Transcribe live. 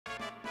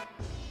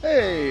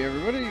Hey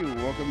everybody,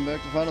 welcome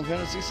back to Final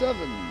Fantasy VII.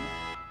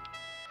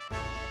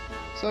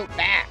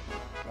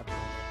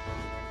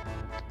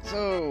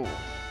 So,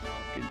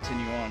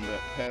 continue on that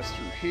pass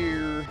through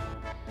here.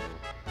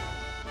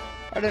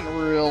 I didn't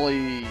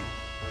really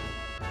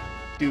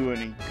do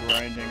any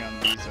grinding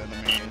on these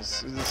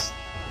enemies.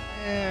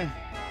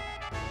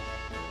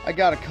 I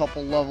got a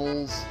couple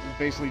levels,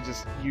 basically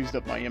just used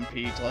up my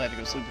MP till I had to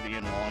go sleep at the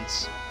inn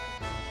once.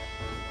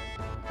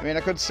 I mean,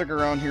 I could stick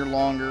around here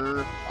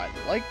longer, I'd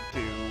like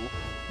to,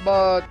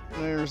 but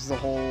there's the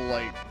whole,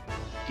 like,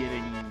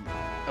 getting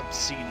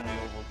obscenely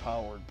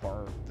overpowered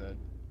part that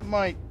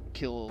might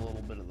kill a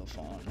little bit of the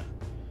fun.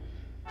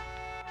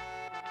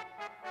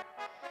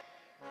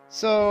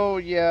 So,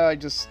 yeah, I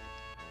just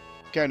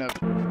kind of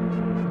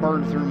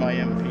burned through my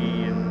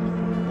MP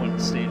and went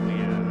and stayed in the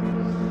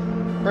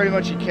inn. Pretty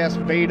much you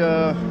cast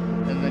Beta,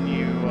 and then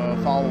you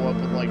follow up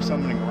with, like,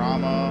 summoning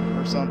Rama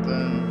or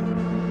something.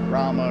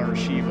 Rama or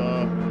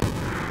Shiva.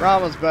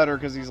 Rama's better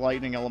because he's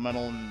lightning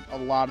elemental, and a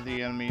lot of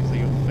the enemies that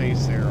you'll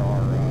face there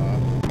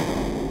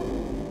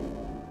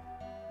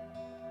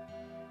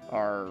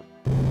are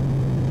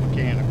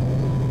mechanical.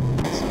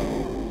 So,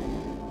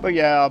 but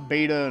yeah,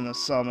 Beta and a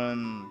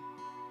summon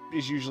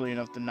is usually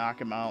enough to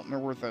knock him out, and they're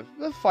worth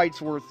the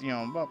fight's worth, you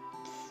know, about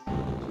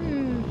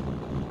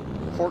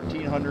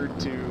 1,400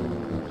 to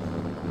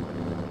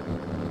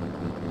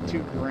 2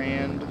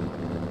 grand,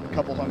 a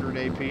couple hundred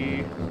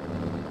AP.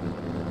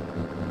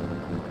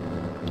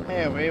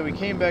 Anyway, we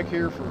came back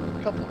here for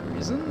a couple of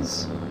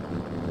reasons.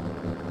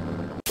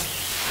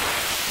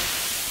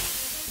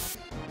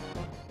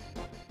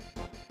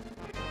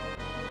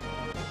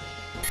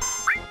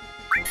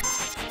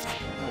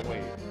 Oh,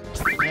 wait.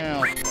 Now,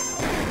 what is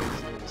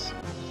this?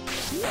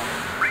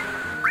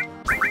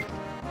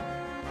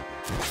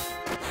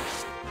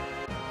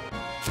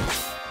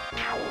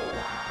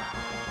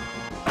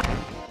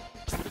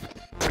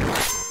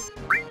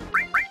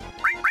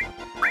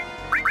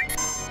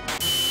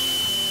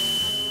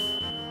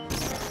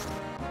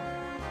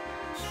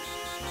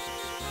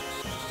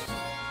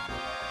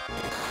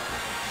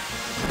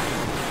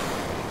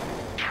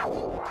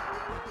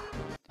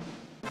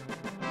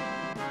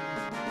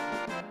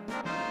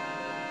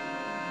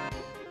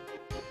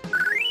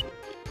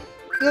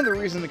 Another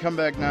reason to come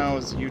back now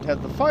is you'd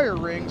have the fire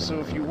ring, so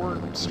if you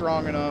weren't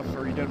strong enough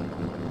or you didn't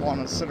want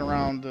to sit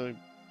around to,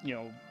 you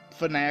know,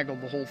 finagle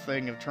the whole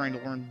thing of trying to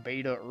learn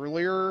Beta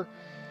earlier,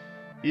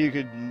 you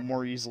could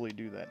more easily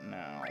do that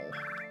now.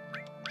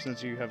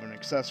 Since you have an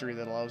accessory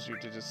that allows you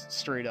to just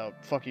straight out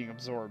fucking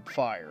absorb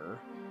fire.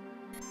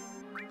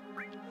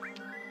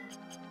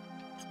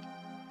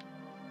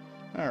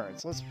 Alright,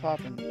 so let's pop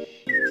in here.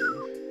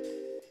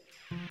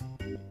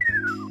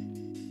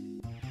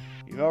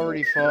 You've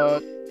already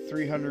fought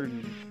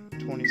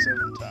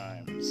 327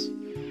 times.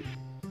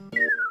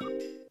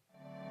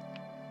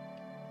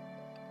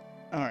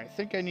 Alright, I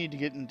think I need to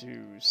get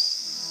into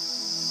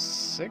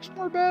 6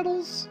 more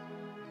battles?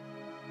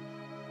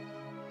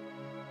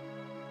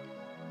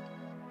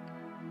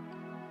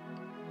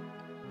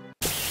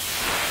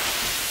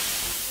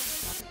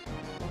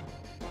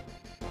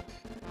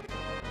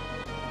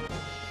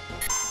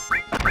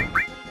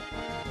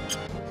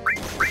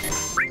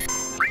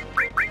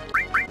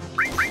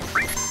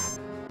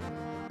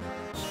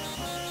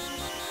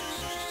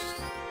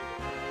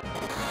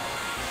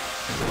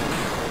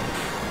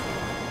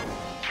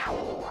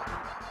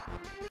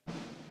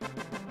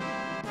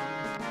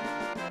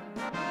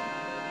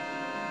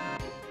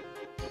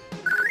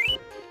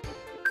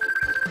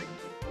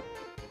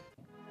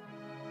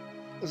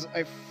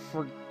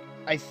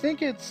 I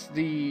think it's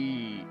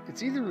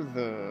either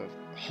the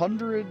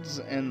hundreds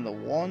and the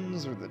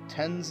ones, or the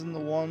tens and the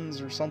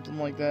ones, or something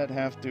like that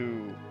have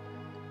to...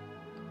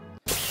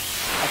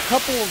 A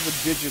couple of the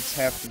digits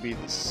have to be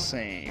the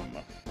same.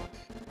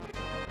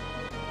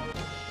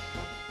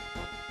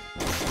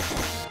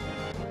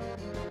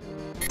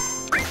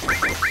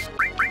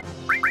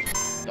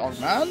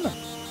 Dogman?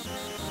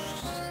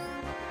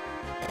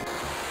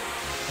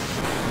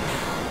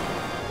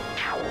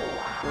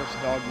 Of course,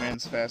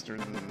 Dogman's faster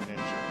than the ninja.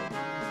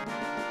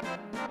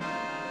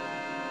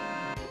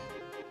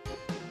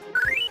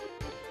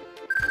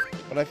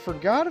 But I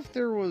forgot if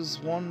there was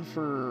one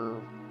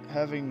for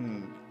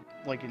having,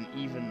 like, an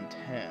even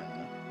 10.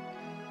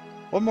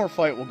 One more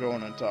fight, we'll go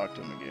in and talk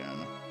to him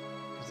again.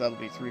 Because that'll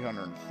be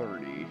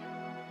 330.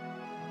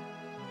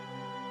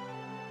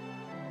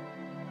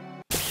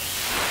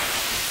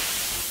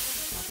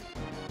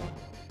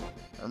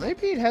 Or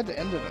maybe it had to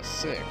end in a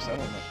 6, I don't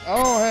know.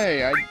 Oh,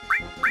 hey,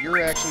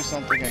 you're actually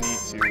something I need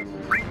to...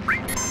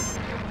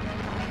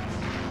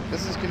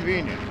 This is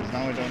convenient, because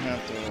now I don't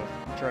have to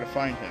try to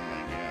find him again.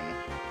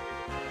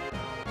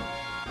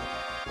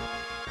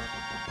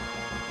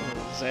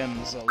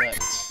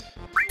 Zamzalette.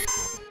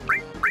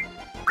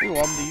 Ooh,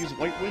 I'm to use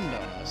White Wind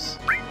on us.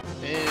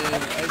 And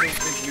I don't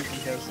think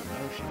Yuki has it.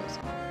 No, she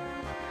doesn't.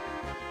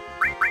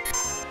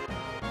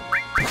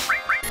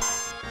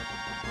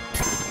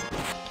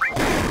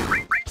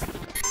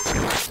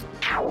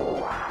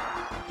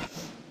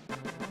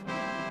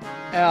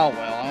 Oh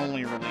well, I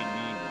only really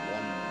need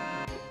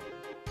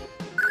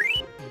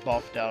one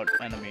buffed out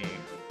enemy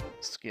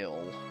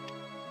skill.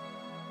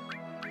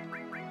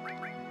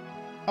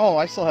 Oh,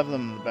 I still have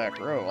them in the back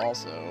row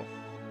also.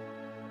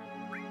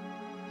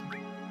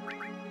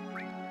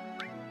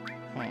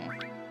 Huh.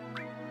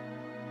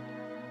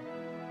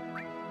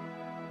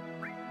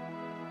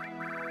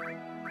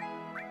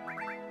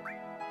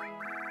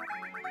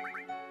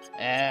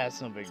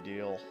 It's no big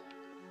deal.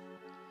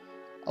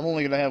 I'm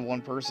only gonna have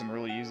one person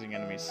really using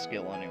enemy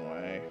skill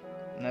anyway.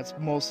 And that's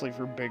mostly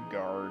for Big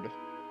Guard.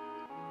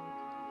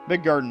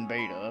 Big Guard and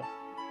Beta.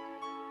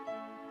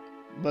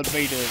 But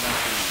Beta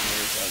eventually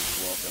wears out its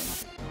welcome.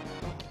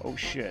 Oh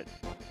shit.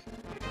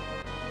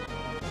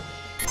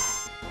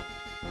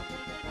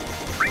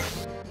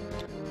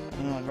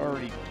 Oh, I've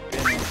already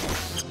been...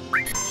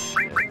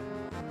 Shit.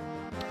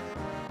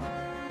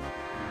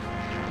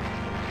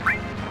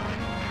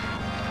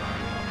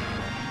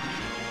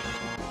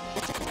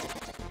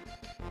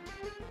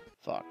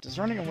 Fuck. Does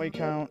running away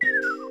count?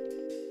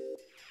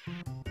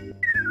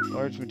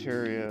 Large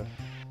materia.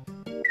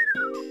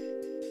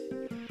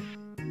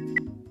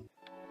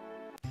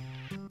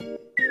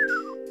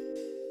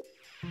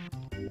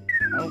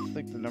 I don't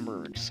think the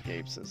number of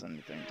escapes has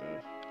anything to...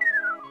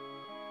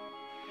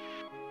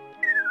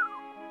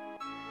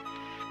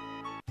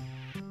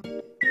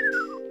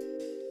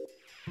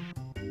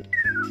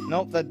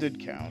 Nope, that did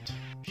count.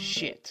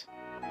 Shit.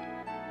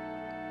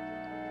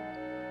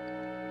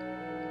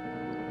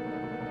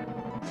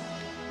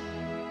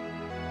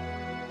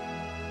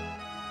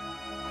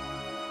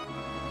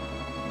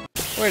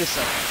 Wait a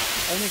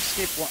second. Only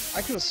escape one.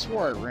 I could have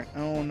swore I ran.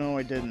 Oh no,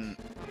 I didn't.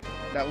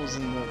 That was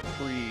in the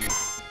pre.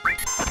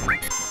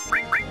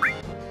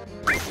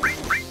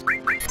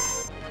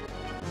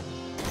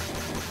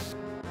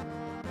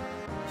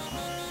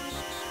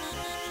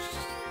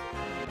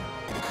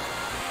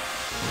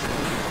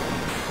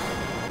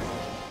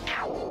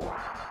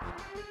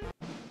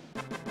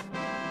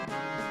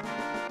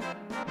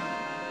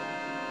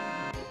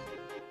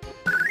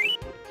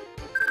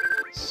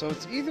 So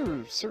it's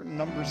either certain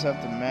numbers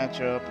have to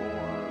match up, or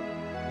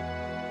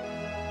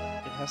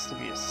it has to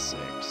be a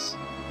 6.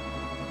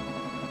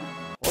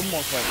 One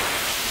more fight.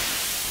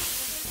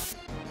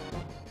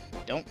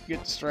 Don't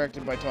get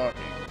distracted by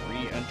talking.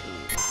 Re-enter.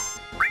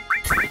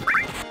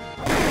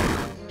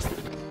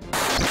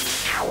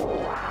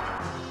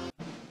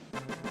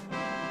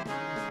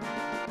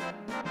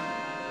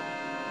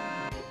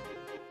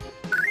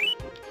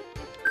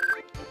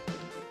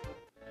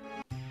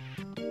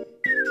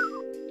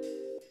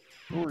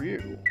 Who are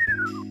you?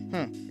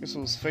 Guess it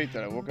was fate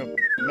that I woke up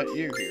and met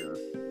you here.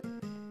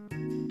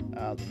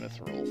 Ah, the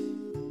Mithril.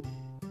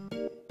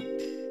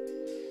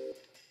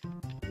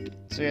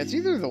 So yeah, it's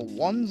either the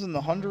 1s and the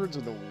 100s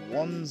or the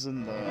 1s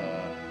and the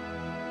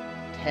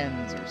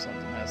 10s or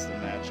something has to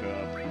match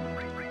up.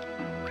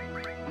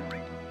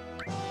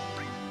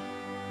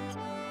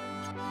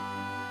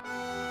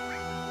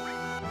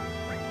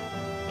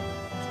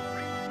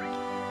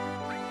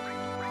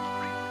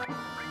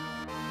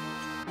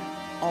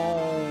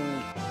 Oh,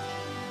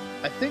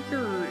 I think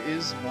there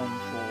is one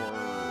for,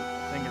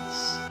 I think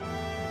it's,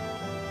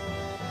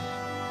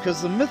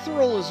 because the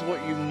Mithril is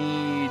what you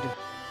need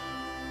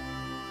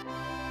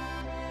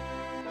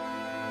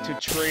to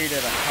trade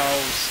at a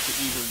house to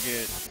either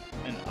get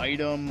an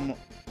item,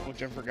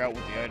 which I forgot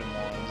what the item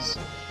was,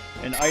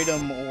 an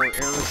item or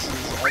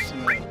Eris's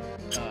ultimate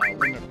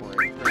limit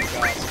break, Great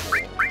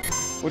Gospel,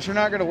 which we're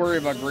not going to worry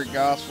about Great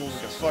Gospel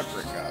because fuck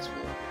Great Gospel.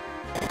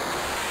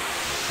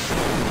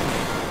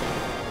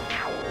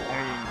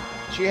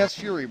 She has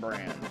Fury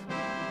Brand.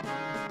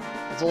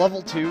 It's a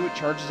level 2, it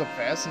charges up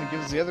fast, and it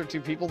gives the other 2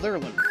 people their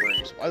limit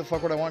breaks. Why the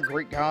fuck would I want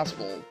Great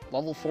Gospel?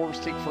 Level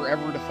 4s take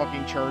forever to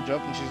fucking charge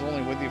up, and she's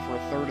only with you for a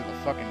third of the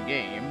fucking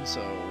game,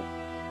 so...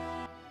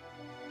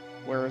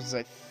 Whereas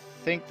I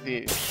think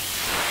the...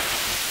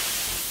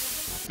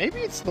 Maybe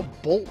it's the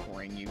Bolt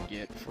Ring you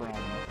get from...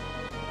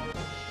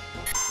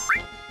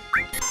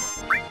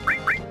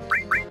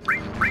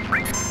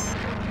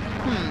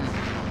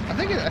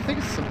 I think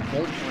it's the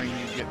Bolt Ring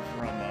you get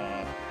from,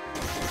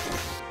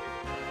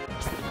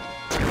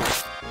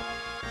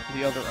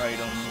 the other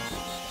item.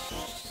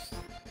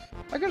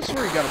 I could've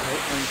sworn you got a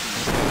Bolt Ring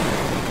from...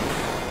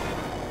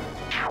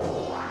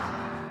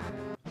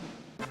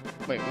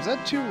 Wait, was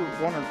that 2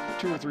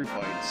 or 3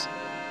 fights?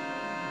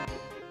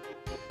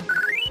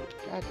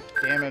 God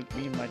damn it,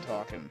 me and my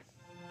talking.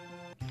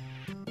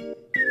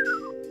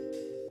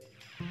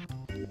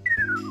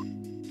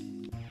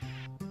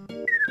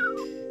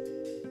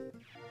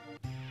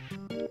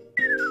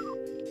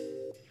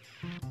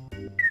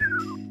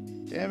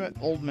 Damn it,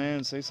 old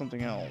man, say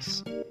something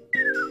else.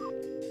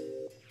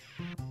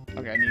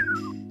 Okay,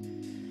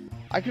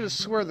 I could have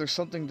swear there's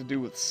something to do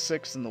with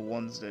 6 in the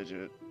 1s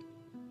digit.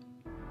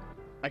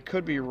 I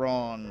could be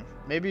wrong.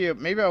 Maybe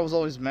I was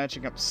always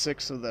matching up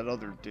 6 of that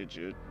other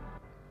digit.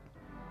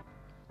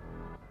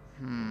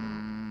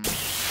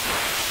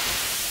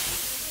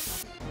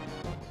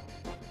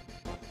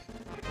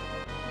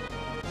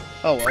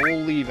 Oh, well, we'll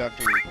leave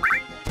after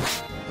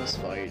this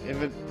fight.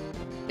 If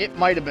it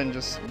might have been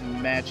just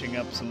matching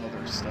up some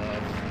other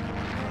stuff.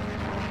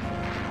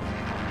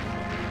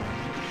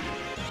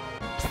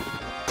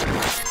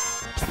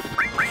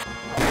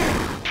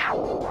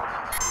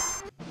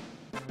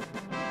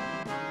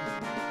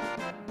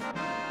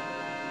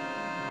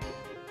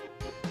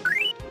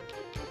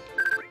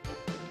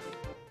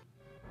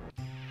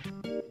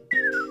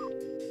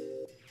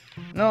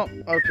 No,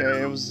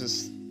 okay, it was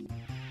just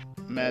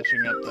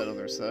matching up that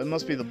other stuff. It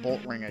must be the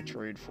bolt ring I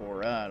trade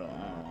for. I don't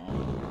know.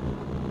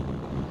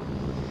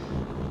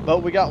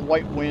 But we got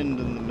White Wind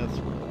in the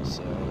Mithril,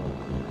 so...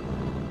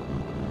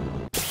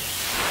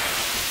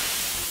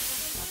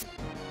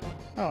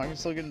 Oh, I can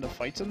still get into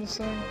fights in this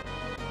thing?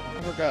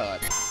 I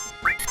forgot.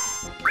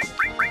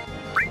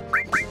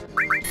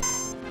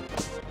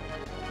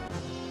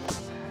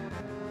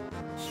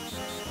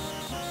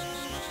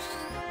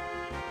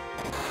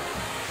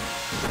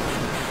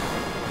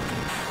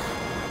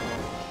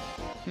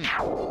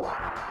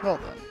 Well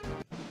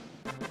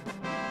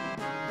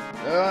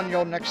then. On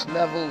your next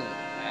level,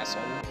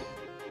 asshole.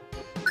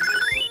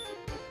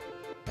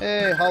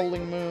 Hey,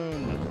 Howling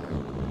Moon.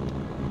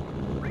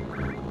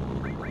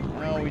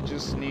 Now we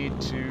just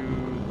need to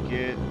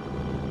get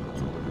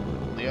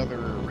the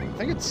other... I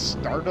think it's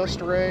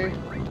Stardust Ray.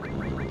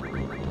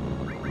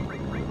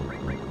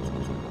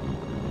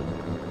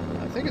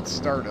 I think it's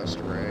Stardust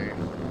Ray.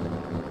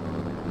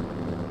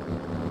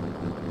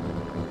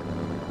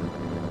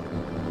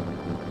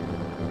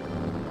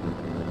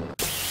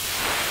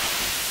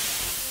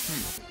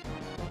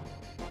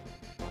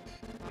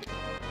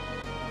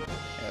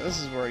 This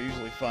is where I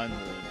usually find the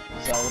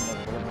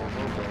Zalama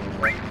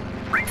Burble.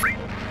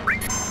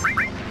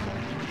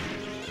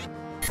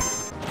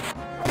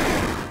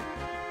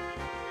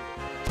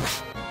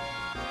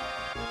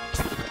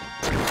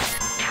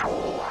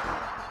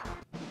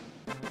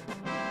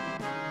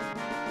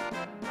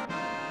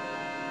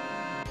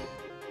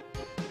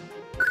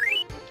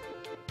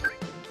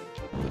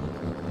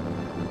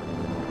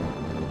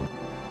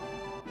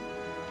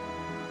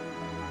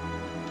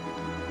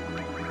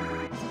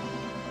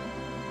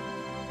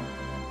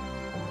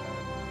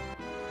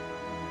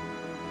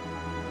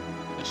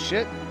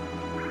 Shit.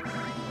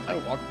 I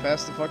walked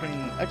past the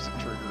fucking exit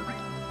trigger.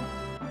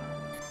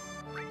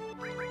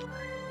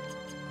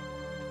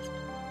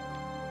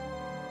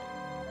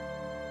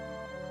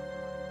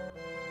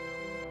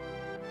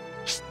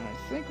 I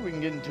think we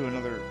can get into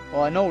another...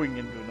 Well, I know we can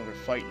get into another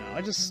fight now.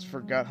 I just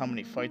forgot how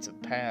many fights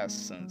have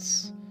passed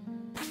since...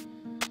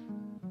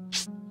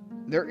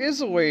 There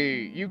is a way...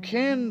 You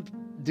can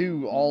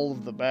do all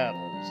of the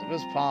battles. It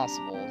is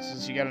possible. It's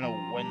just you gotta know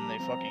when they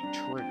fucking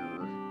trigger.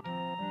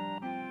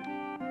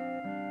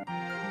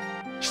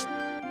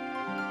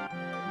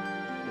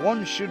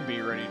 One should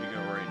be ready to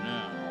go right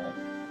now.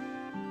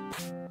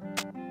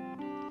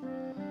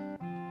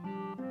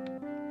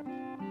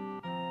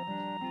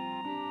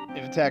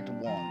 They've attacked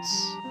once.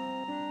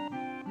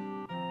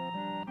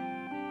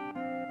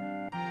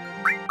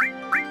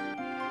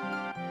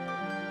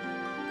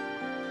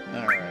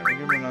 Alright, we'll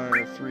give them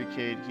another 3k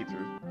to keep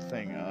their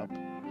thing up.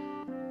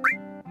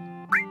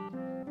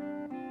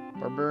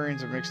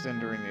 Barbarians are mixed in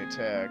during the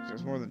attack.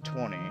 There's more than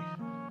 20.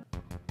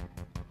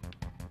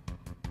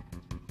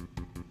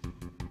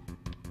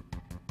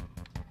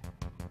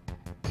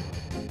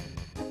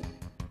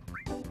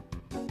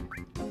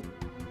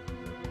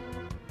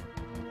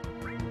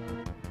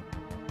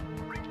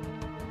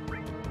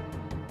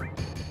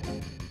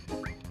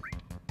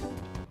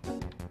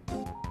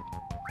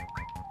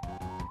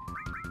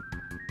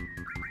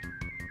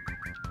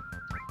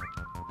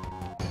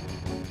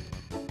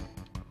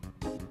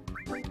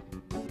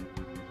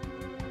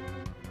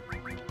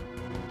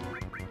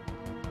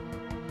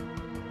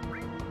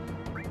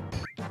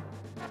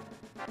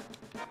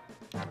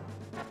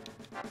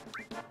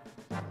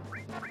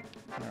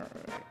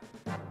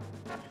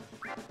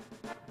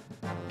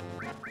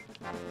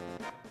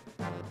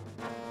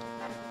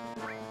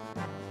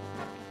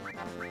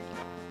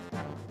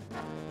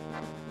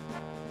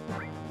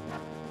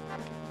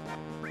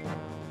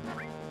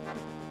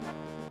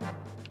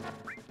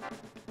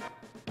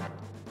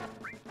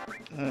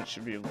 That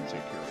should be able to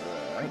take care of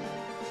that.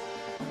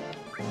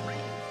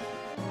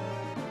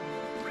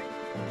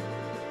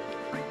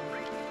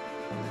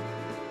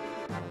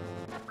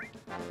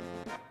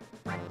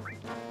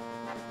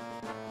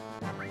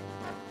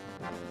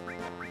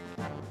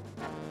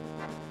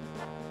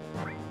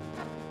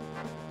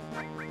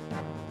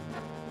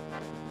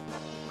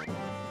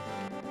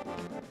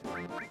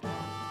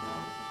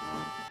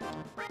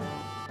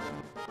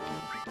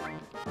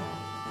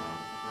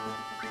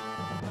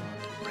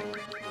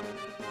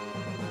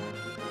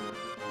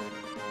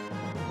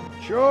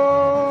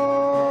 Charge!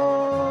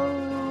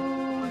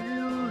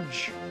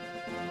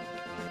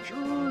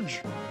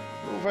 Charge!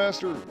 Go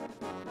faster!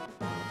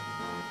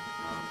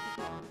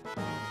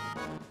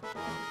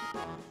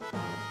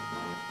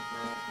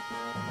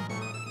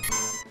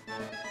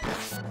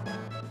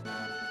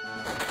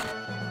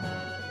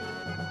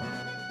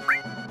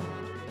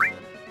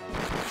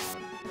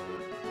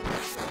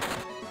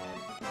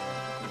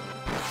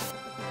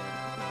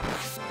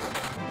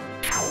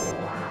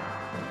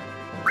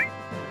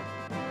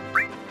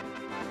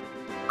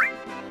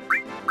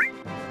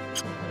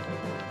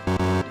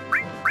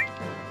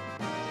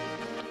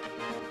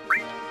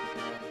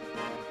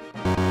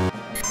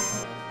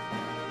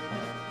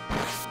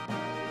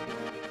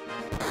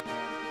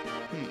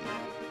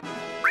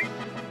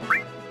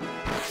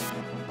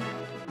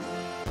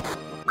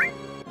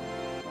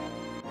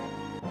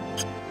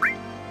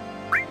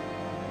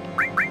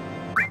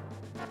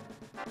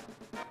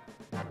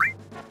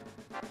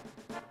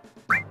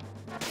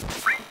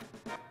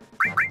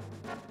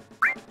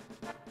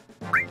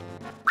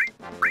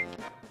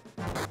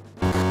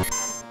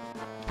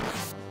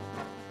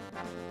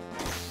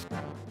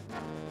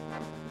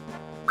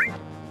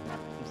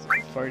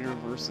 fighter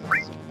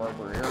versus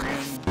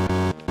barbarian.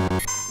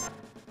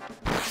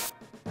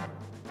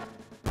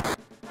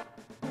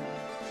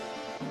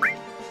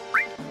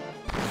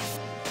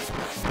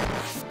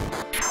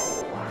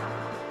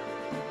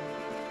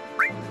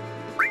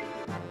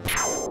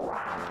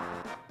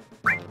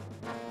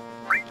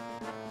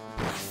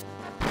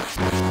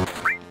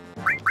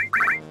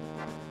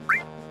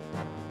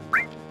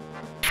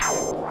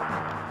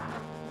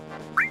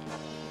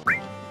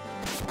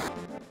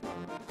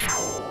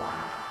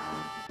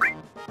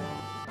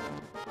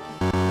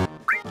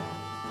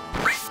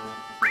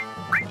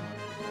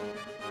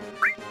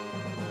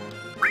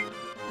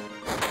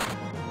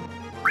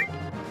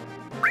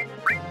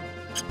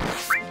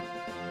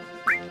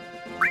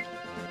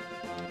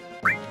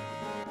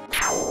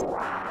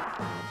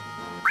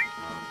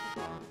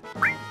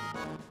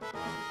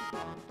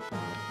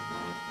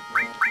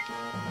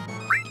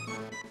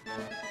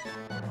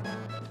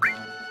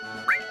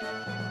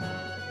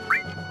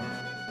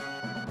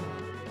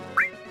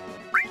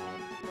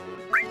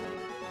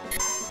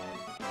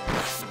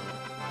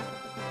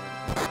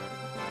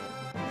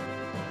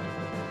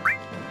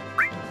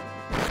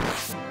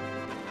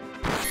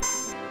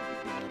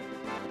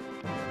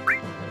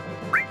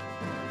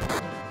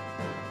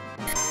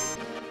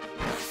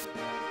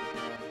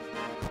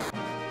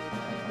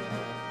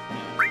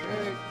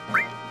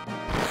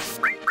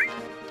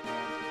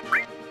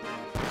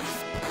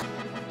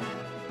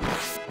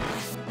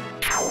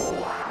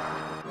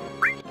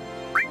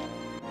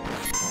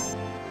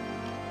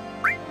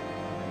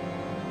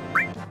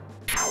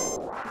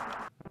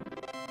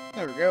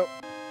 There we go.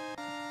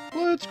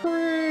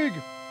 Blitzkrieg!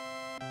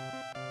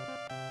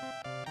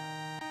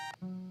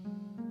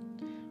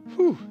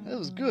 Whew, that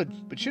was good,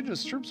 but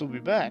Shinra's troops will be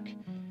back.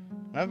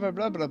 Blah blah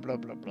blah blah blah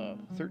blah blah.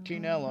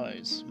 13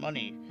 allies.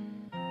 Money.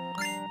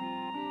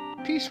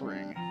 Peace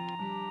ring.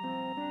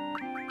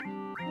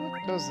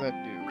 What does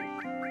that do?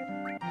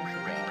 I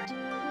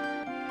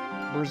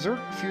forgot. Berserk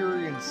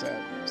Fury and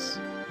Sadness.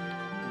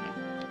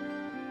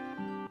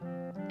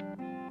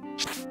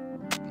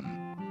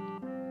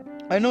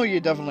 I know you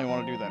definitely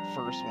want to do that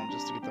first one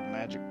just to get the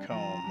magic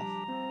comb.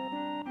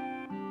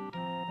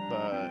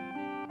 But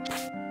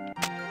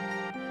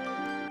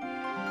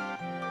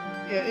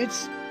yeah,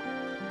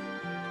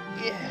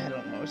 I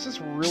don't know. It's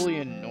just really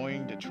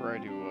annoying to try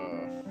to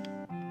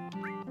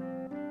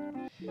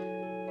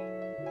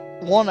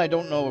one, I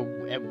don't know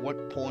at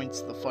what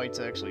points the fights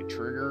actually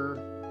trigger,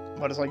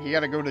 but it's like you got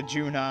to go to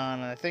Junon,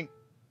 and I think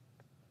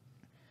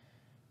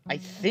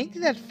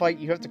that fight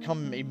you have to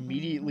come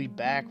immediately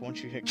back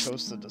once you hit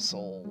Costa del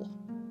Sol.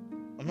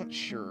 I'm not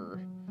sure.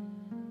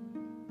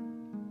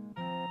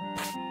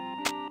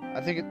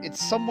 I think it's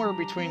somewhere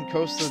between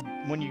Costa,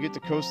 when you get to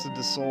Costa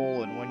del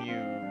Sol and when you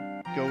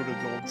go to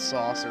Gold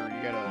Saucer.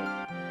 You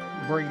gotta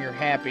bring your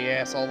happy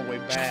ass all the way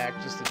back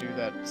just to do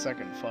that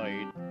second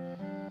fight.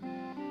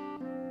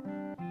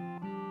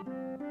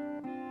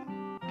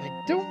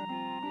 I don't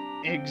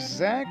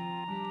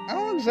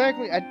know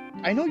exactly.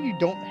 I know you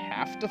don't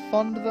have to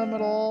fund them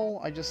at all.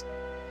 I just,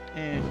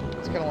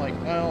 it's kind of like,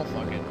 well,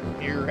 fuck it.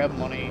 Here, have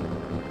money.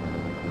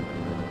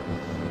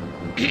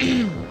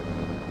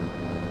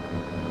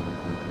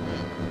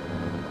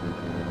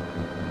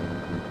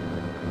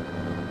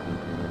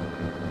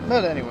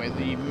 But anyway,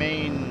 the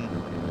main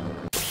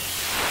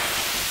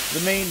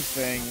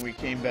thing we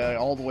came back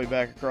all the way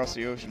back across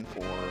the ocean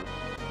for.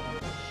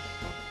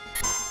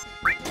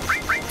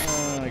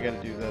 I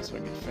gotta do that so I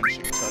can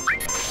finishing touch.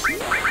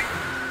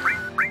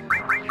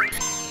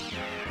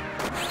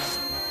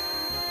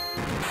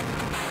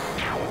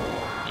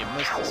 You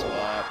missed the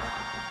spot.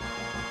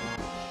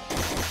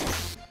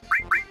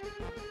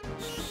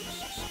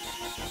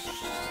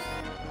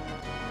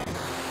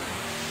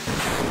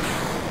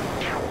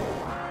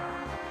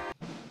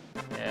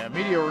 Yeah,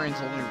 Meteor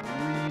Rain's only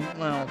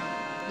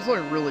it's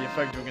only really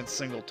effective against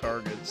single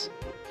targets.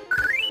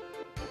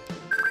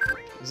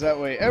 Because that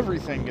way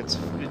everything it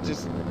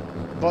just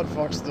butt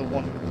fucks the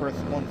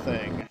one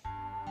thing.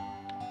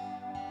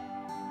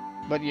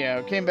 But yeah,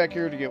 I came back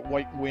here to get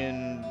White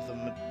Wind,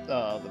 the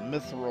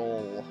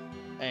Mithril,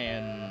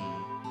 and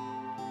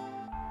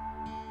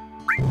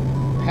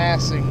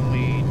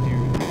passingly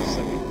do the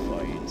second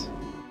fight.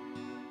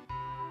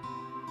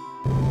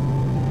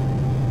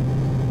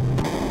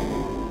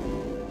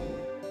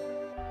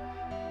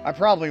 I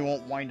probably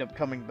won't wind up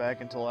coming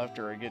back until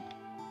after I get...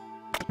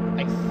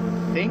 I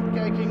think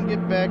I can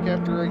get back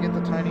after I get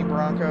the Tiny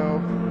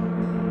Bronco.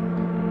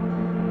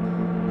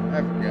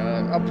 I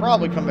forgot. I'll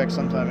probably come back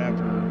sometime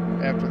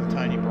after the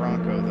Tiny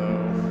Bronco,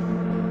 though.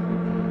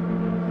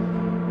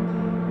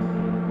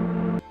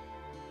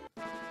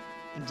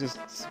 And just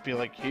be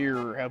like,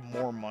 here, have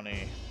more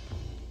money.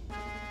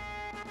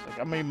 It's like,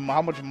 I mean,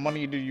 how much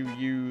money do you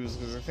use?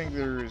 Because I think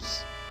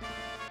there's...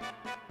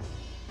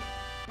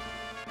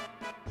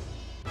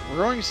 We're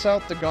going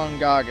south to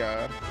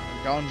Gongaga, or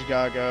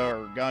Gonjagaga,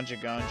 or Ganja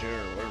Ganja,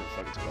 or whatever the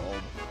fuck it's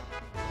called.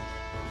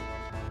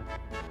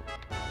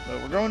 But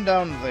we're going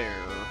down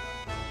there.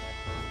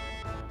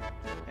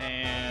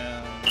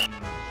 And...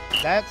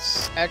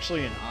 That's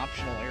actually an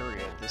optional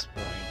area at this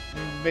point.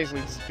 You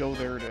basically just go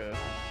there to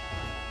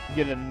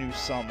get a new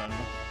summon.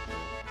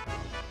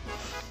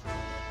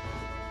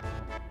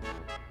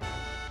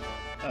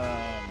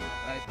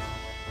 I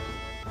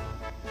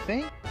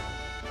think...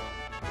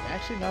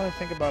 Actually, now that I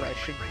think about it,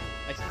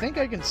 I think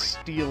I can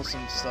steal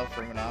some stuff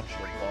from an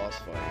optional boss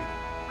fight.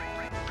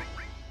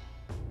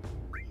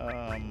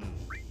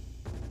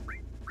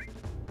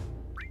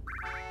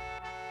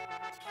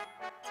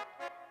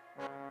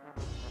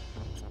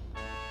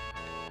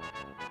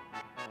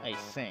 I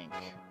think.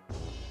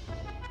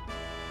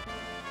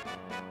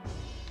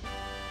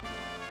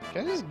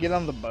 Can I just get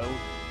on the boat?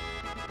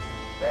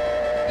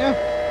 Yeah.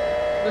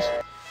 Just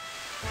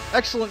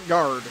excellent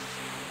guard.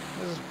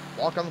 Just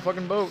walk on the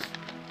fucking boat.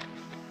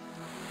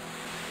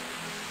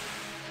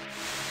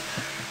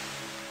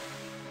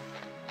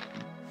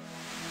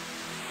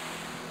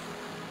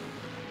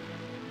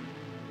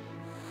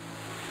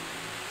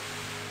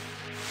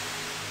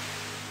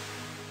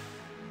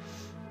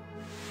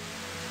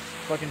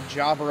 Fucking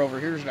jobber over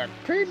here is like,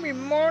 pay me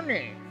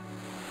money.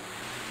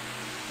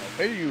 I'll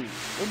pay you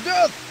with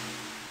death.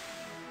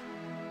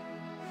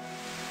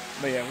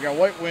 But yeah, we got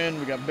White Wind,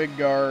 we got Big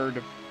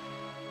Guard.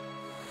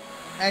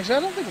 Actually, I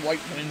don't think White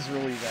Wind's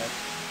really that.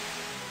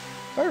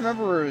 If I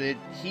remember, it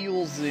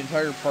heals the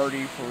entire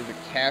party for the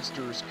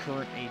caster's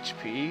current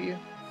HP.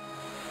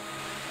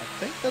 I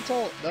think that's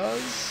all it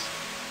does.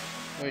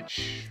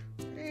 Which,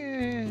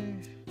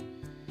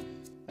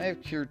 I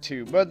have Cure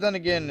 2, but then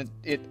again,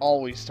 it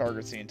always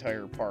targets the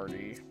entire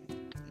party.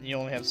 You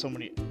only have so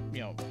many,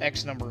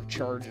 X number of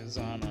charges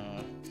on,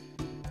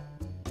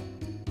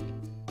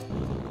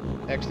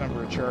 X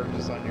number of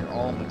charges on your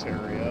all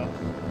materia.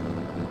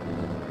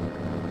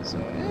 So,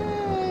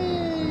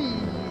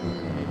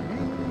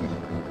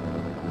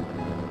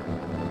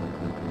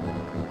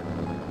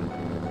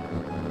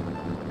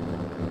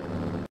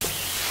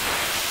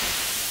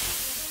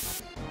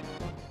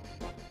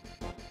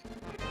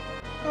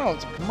 oh,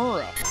 it's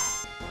Kimura.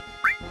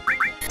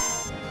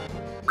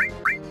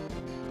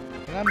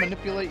 Can I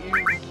manipulate you?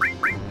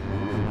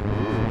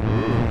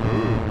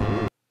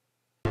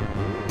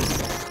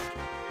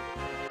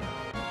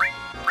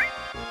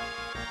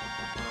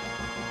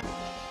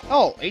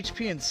 Oh,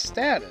 HP and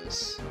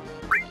status.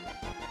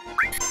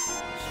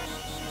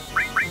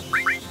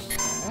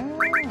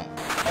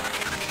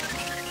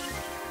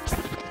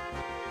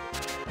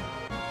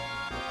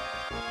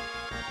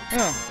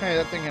 Oh, hey,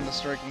 that thing had a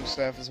striking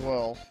staff as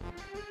well.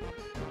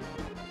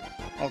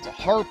 Oh, it's a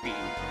harpy.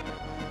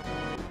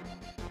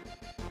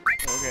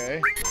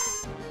 Okay.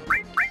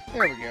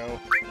 There we go.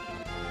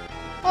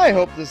 I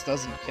hope this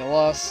doesn't kill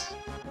us.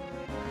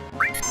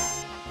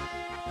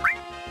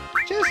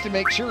 Just to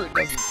make sure it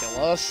doesn't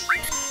kill us.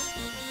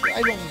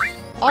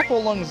 Aqua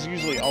Lung is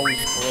usually always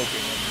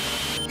broken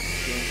in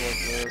games like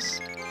this.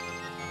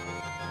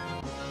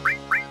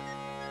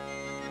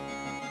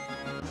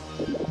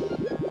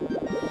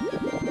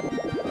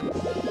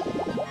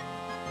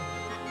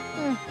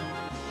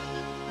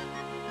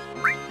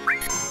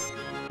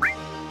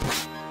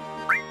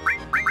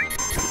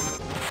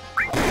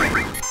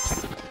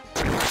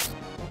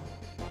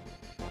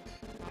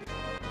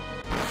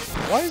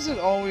 Why is it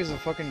always a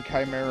fucking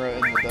chimera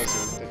in the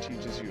desert that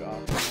teaches you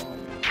Aqua Lung?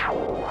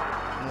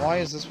 And why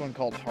is this one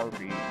called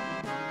Harpy?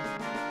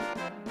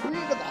 Bring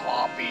to the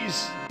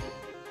Harpies!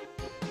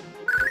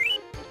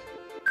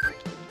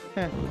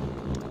 Heh.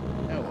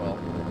 Oh well.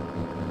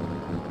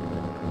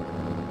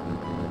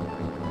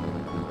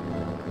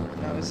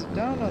 Now, is it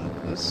down on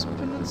this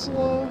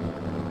peninsula?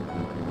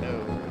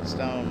 No, it's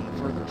down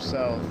further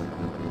south.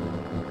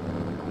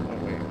 Oh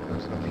wait,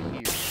 where's it up here?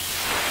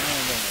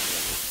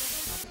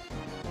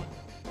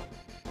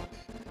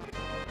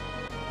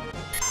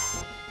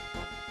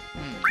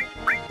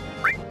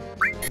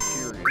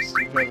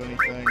 Have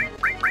anything?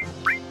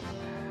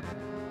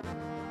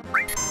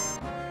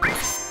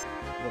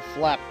 The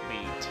flap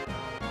beat.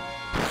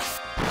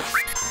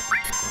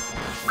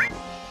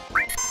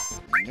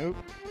 Nope.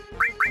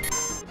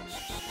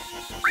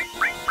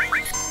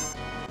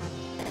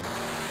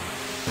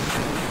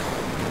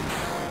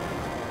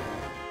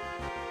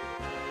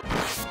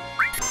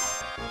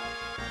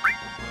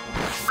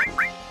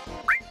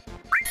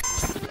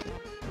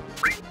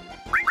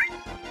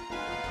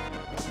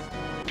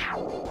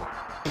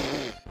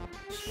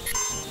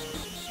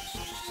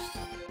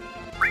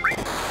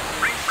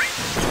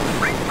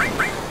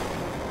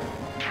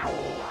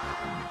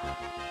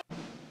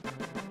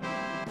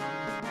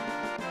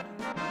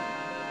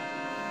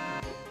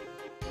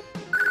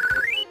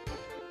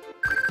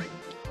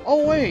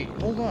 Oh wait,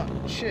 hold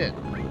on, shit.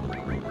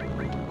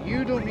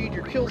 You don't need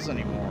your kills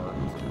anymore.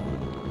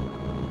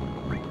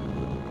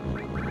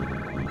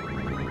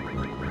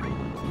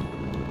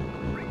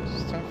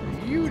 It's time for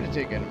you to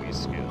take enemy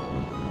skill.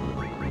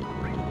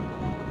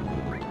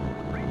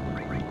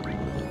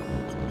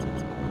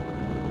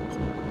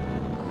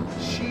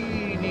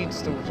 She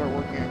needs to start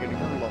working on getting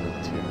her level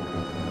 2.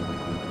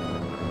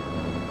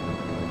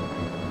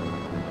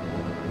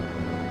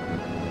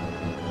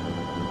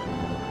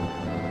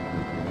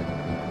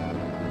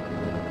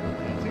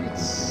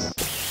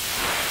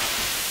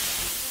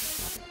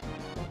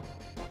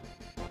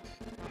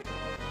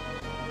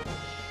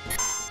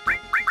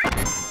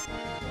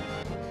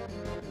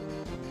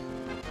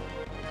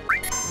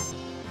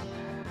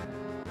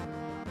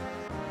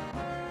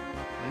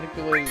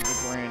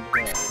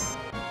 find him.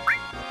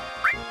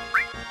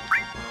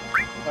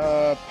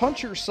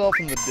 Punch yourself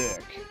in the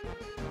dick.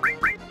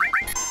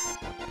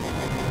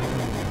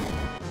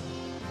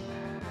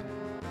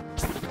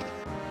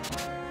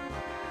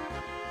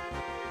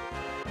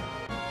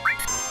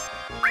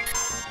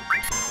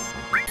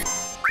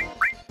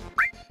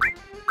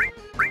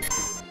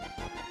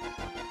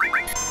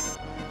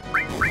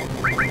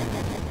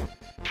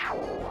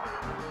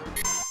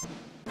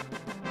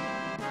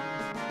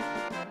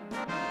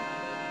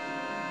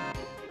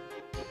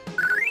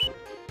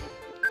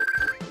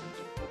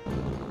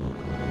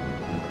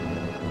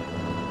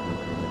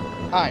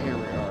 Ah, here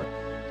we are.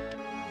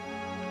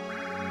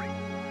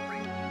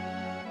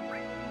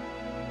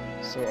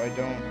 So I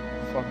don't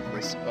fuck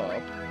this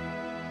up.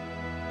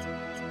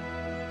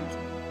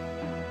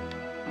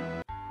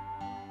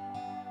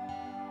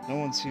 No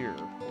one's here.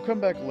 We'll come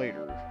back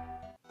later.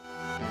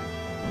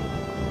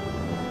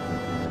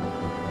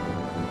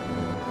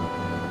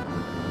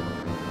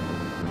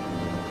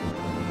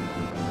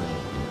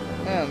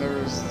 And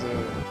there's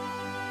the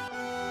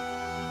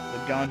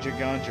Ganja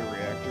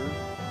reactor.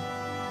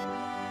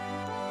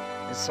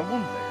 Is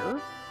someone there?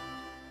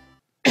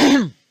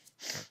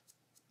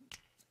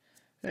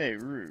 Hey,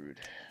 Rude.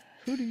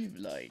 Who do you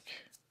like?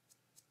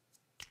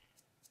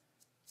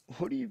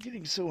 What are you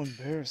getting so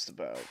embarrassed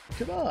about?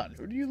 Come on,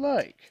 who do you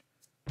like?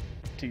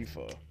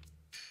 Tifa.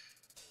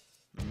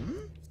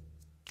 Hmm?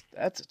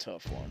 That's a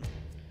tough one.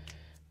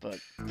 But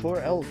poor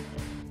Elma.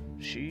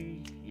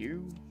 She,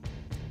 you?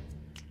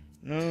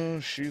 No,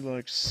 she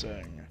likes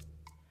Sing.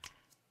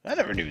 I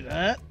never knew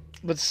that.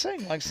 But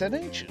Sing likes that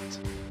ancient.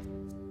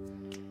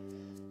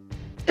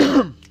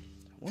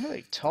 What are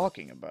they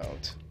talking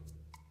about?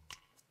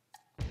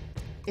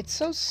 It's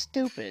so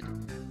stupid.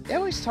 They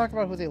always talk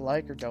about who they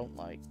like or don't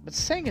like, but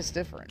Sing is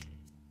different.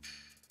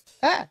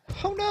 Ah!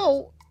 Oh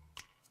no!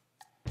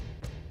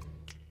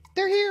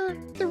 They're here!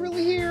 They're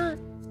really here!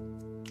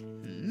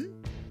 Hmm?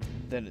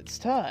 Then it's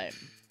time.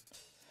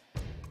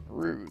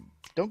 Rude.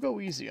 Don't go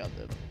easy on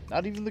them.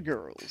 Not even the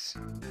girls.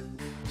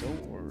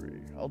 Don't worry.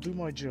 I'll do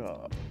my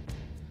job.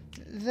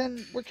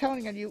 Then we're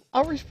counting on you.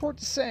 I'll report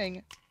to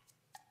Sing.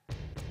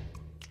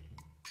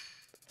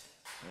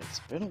 It's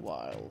been a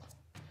while.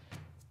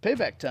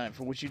 Payback time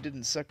for what you did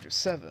in Sector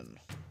 7.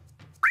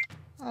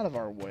 Out of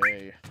our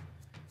way.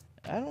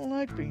 I don't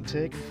like being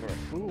taken for a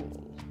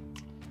fool.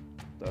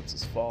 That's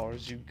as far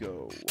as you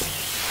go.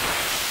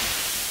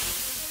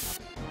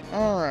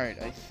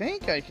 Alright, I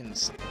think I can...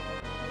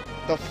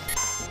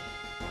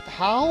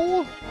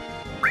 How?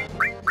 Here,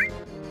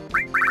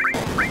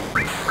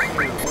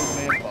 old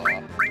man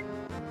Bob.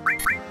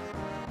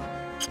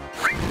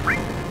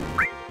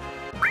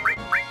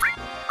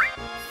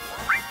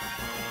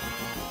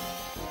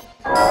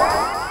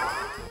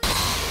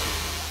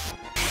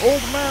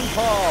 Old Man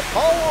Paw,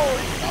 power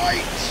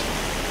ignite!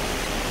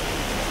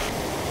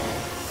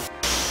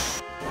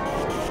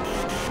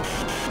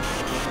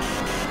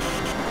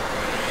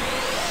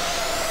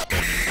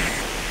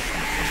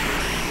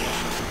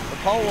 The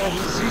power of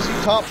the ZZ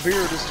Top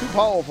beard is too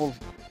powerful.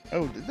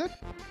 Oh, did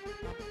that?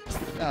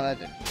 No, that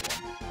didn't heal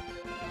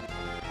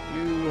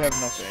him. You have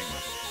nothing.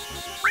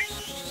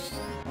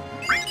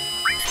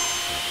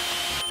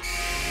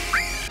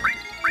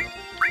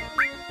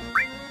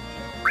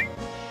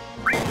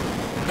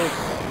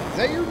 Is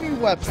that your new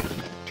weapon?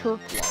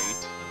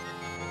 Turklite.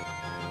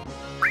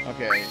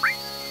 Okay.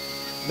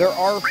 There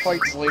are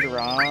fights later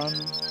on.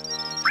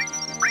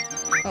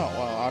 Oh,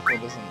 well, Aqua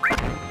doesn't...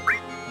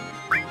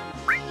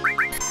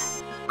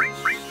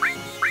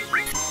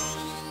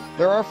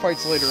 There are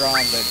fights later on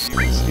that you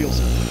can steal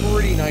some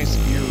pretty nice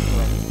gear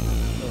from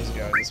those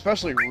guys.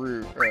 Especially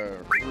Rude. I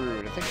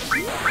think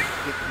you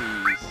get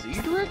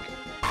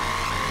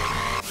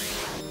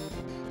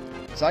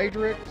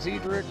the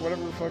Zedric,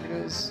 whatever the fuck it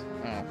is.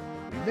 Oh.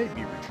 We may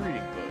be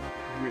retreating, but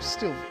we're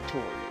still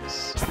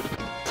victorious.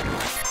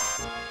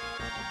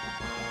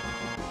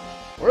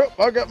 Well,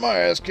 I got my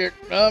ass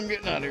kicked. Now I'm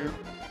getting out of here.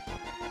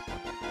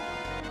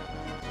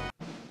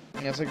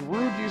 Yeah, it's like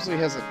Rude usually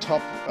has a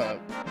tough,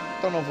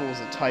 don't know if it was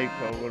a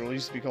typo, but it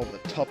used to be called the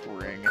Tup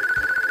Ring.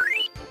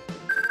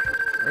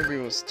 Maybe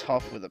it was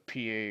tough with a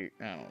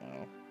PA, I don't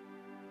know.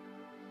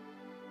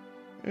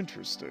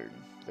 Interesting.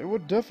 They were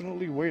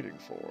definitely waiting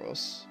for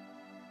us.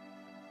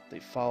 They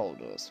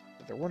followed us,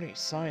 but there weren't any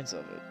signs of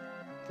it.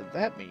 Then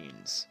that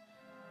means...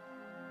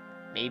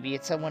 maybe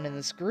it's someone in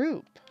this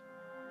group.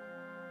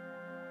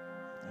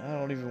 I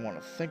don't even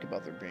want to think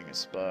about there being a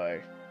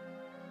spy.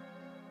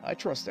 I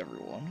trust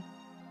everyone.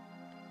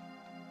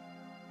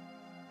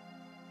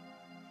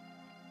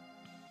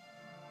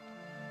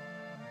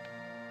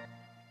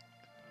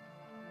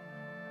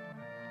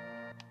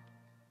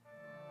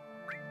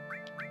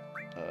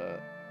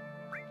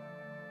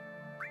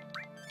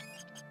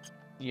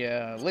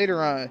 Yeah,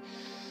 later on,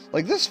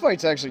 like, this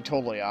fight's actually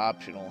totally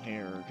optional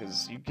here,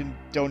 because you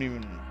don't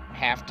even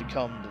have to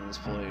come to this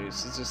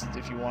place. It's just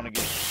if you want to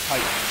get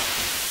Titan.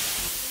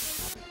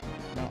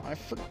 Now, I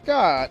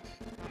forgot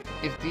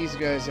if these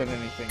guys had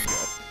anything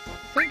good.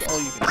 I think all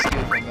you can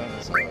steal from them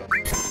is,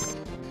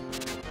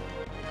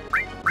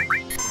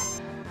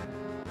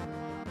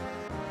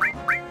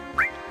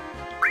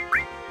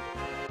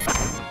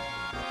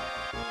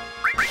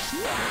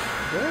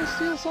 Did I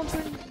steal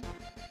something?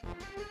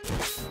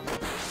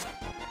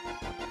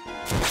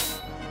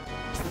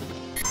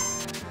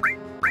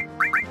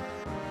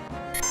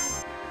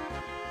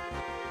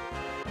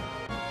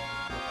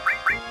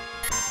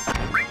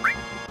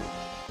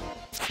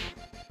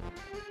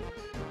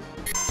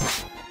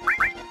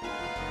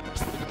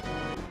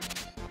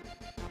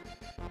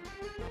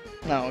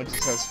 No, it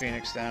just says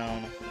Phoenix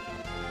down.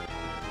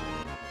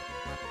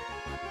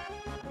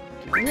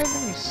 Do you have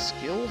any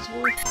skills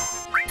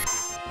worth?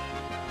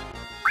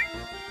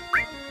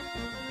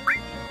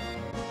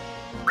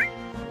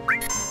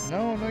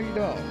 No, no you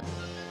don't.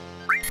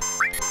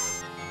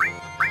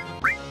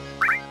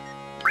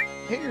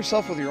 Hit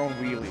yourself with your own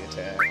wheelie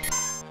attack.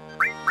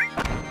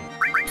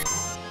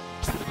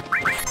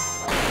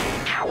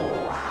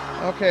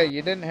 Okay,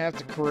 you didn't have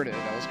to crit it.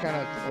 I was kind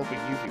of hoping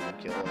Yuffie would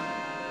kill it.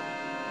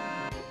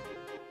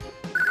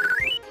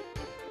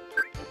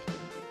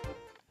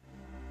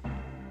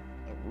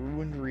 A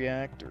ruined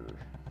reactor.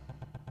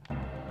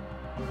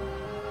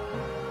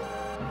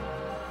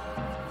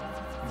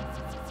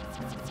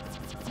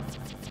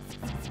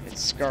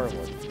 It's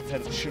Scarlet,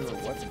 head of Shinra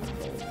weapon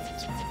development.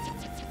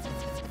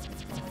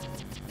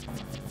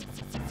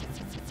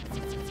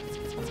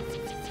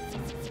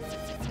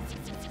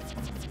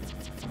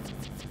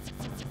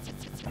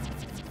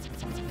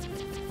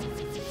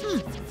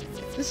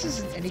 This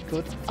isn't any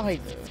good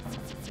either.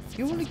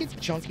 You only get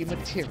junky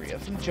materia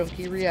from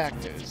junky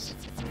reactors.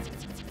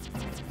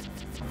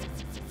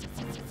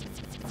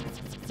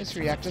 This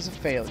reactor's a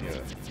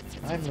failure.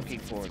 I'm looking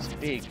for its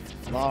big,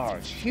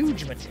 large,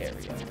 huge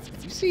materia.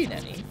 You seen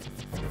any?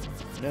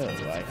 No,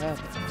 I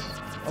haven't.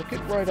 I'll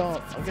get right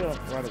on. I'll get on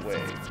it right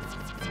away.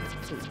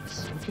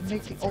 Please, we can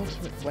make the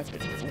ultimate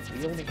weapon if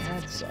we only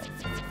had some.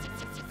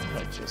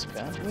 I just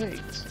can't wait.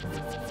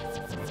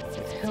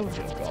 With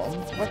Helgen gone,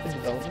 weapon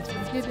development's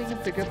been getting a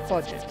bigger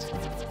budget.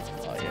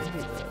 I envy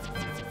them.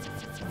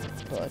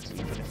 But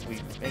even if we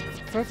make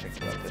the perfect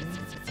weapon,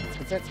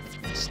 would that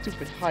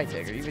stupid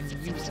Heidegger even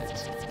use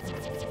it?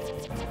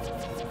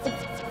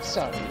 Oh,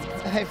 sorry,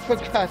 I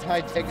forgot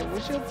Heidegger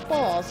was your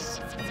boss.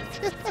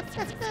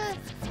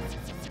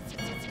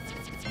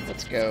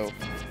 Let's go.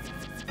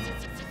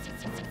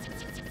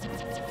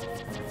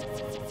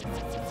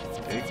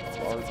 Big,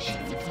 large,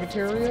 huge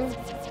materia?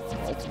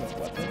 Ultimate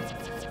weapon?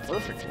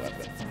 Perfect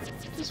weapon?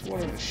 Just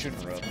what are the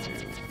Shinra up to?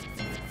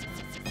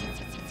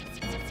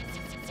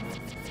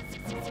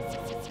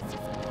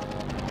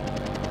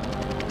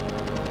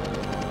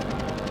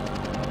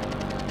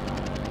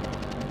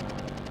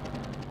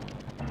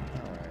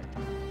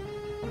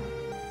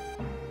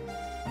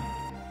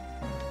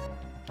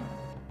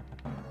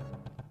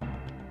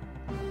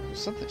 There's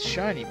something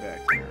shiny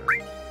back there.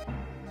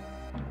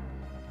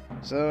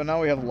 So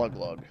now we have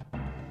Lug-Lug.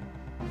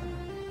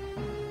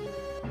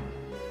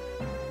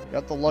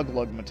 Got the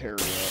Lug-Lug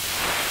materia.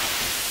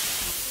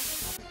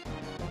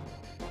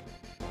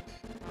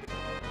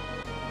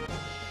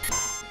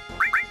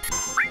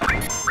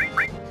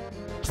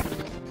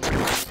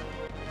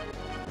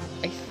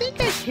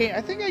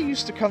 I think I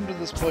used to come to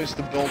this place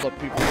to build up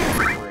people's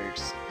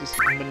brakes. Just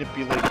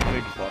manipulate the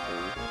big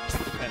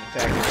fucker and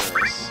attack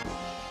Horus.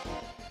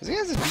 Because he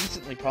has a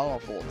decently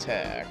powerful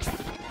attack.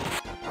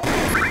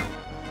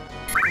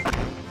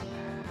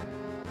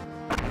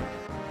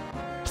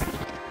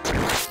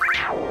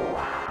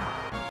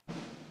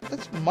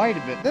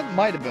 That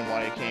might have been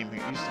why I came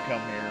here. Used to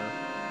come here.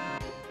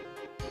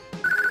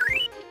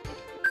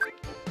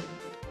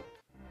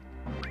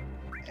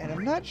 And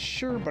I'm not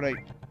sure, but I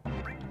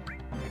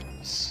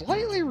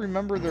slightly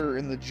remember there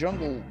in the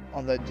jungle,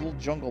 on that little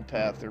jungle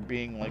path, there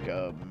being like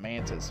a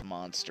mantis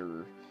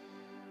monster.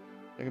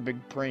 Like a big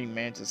praying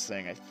mantis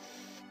thing. I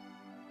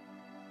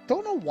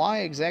don't know why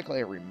exactly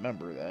I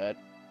remember that.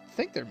 I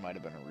think there might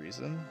have been a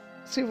reason.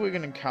 Let's see if we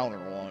can encounter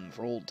one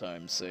for old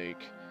time's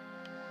sake.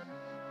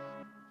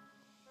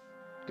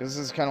 Because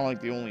this is kind of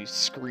like the only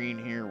screen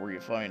here where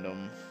you find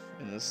them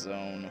in this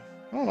zone.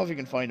 I don't know if you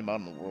can find them out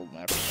on the world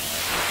map or not.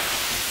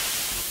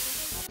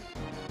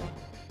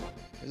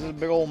 Is it a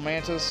big old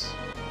mantis?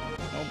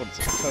 No, but it's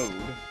a toad.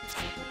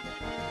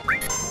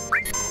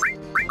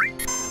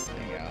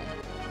 Hang on.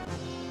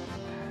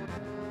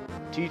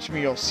 Teach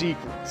me your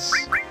secrets.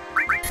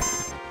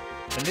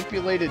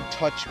 Manipulated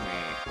touch me.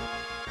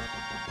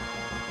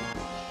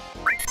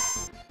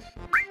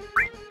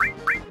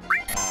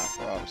 Ah,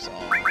 frog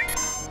song.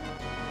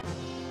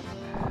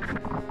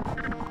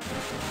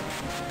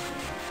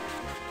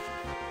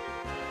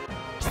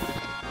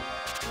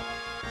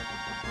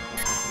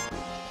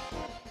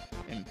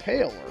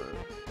 Impaler.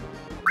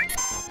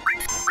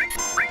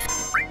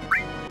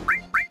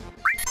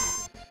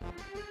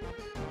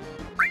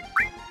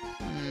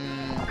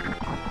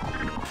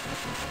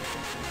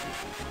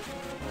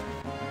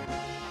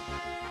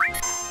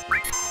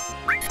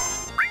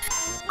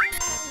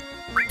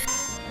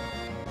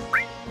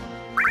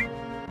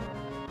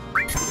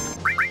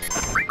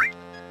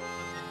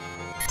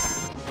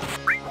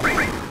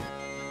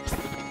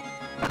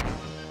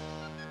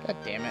 God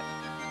damn it.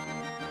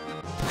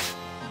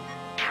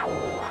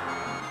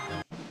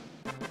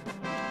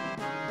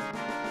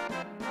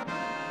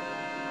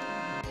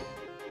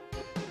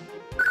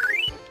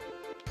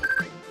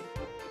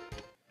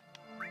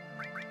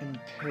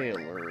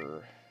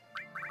 Impaler.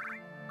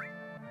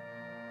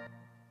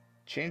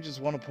 Changes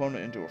one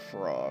opponent into a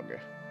frog.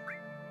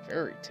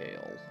 Fairy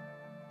Tale.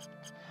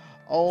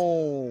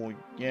 Oh,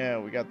 yeah,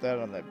 we got that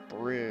on that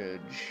bridge.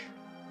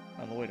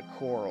 On the way to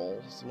Coral.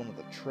 This is one of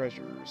the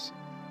treasures.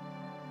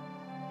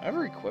 I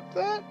ever equipped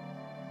that?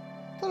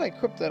 I thought I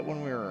equipped that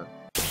when we were...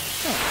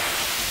 Huh.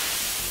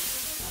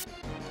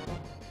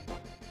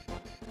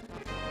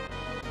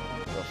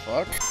 The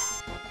fuck?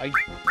 I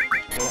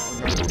don't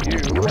remember you.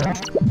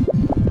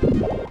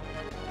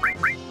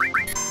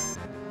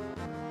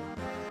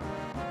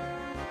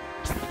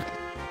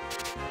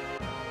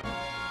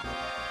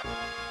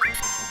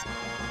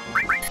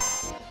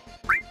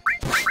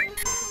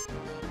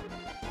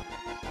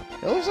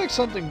 It looks like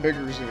something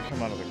bigger is going to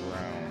come out of the ground.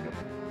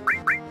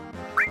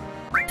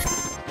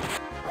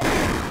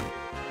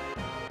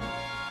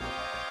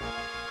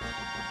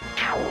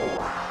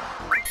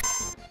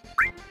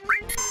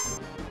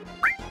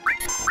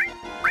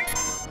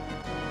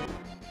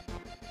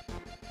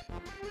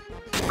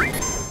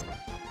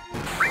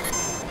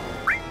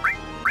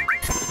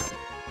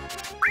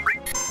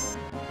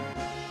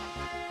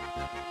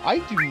 I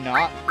do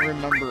not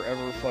remember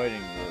ever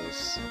fighting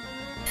this.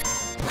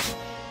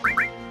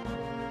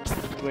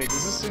 Wait,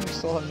 does this thing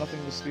still have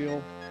nothing to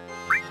steal?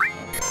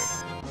 Okay.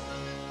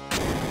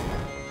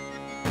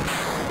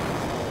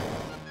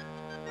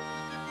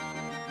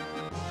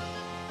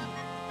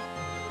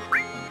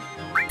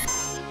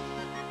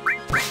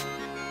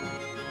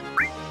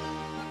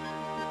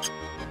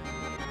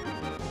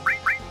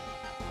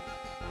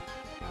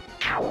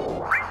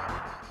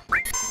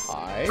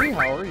 Hi,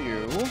 how are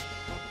you?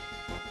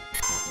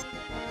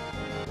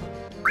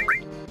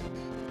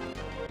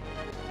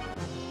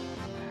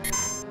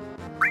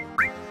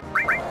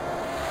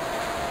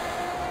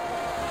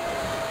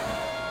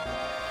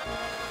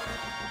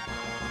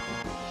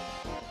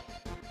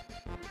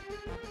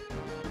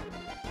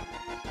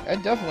 I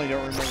definitely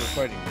don't remember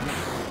fighting you.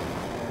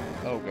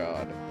 Oh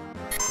god.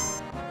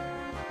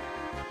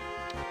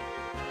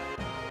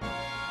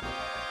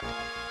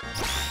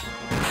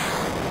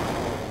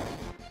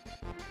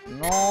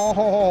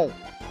 No!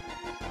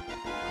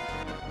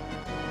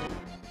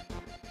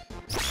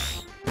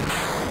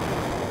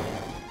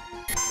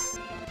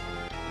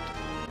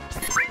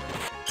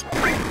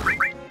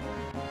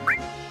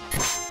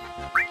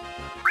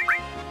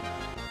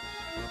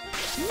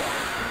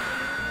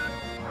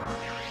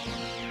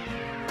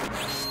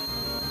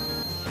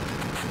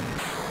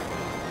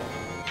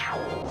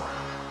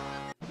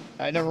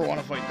 I never want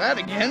to fight that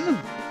again.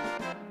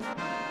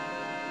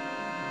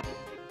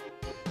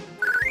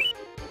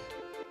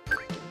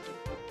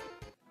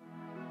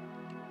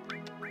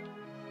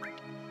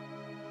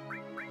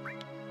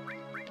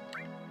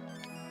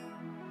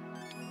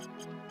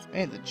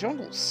 Man, the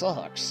jungle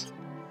sucks.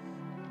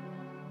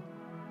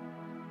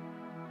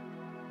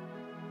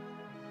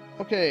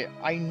 Okay,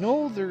 I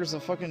know there's a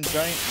fucking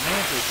giant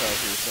mantis out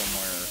here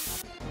somewhere.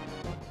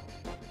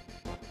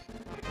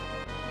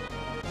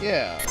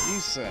 Yeah,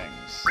 these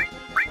things.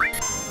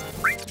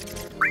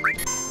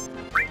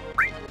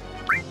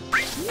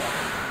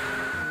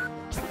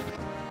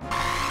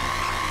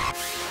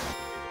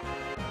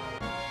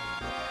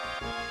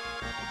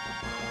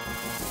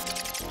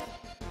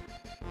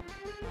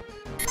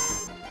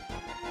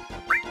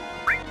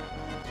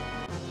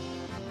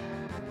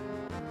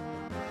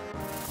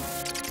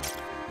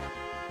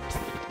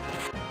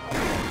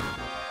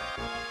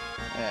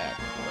 Ah,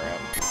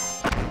 crap.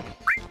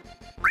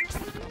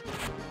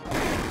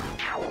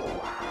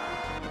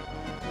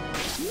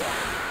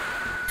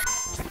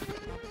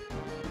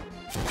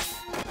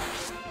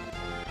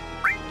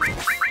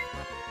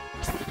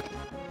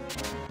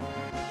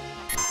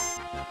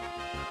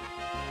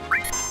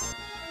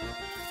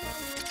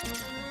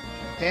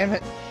 Damn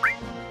it.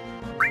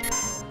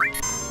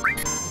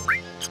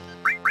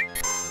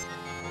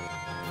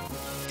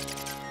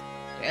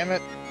 Damn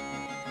it.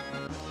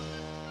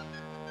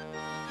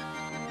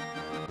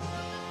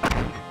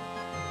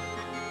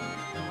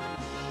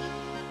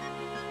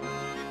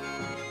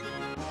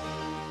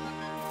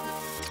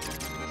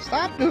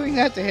 Stop doing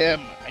that to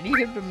him. I need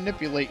him to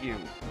manipulate you.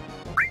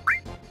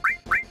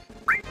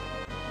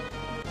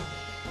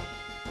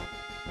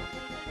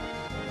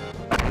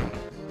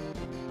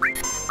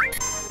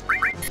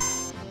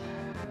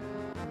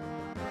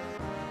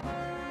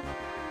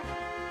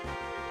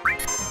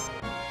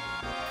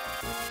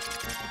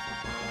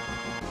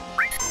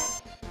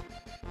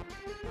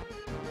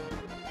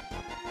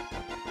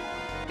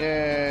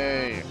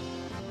 Yay.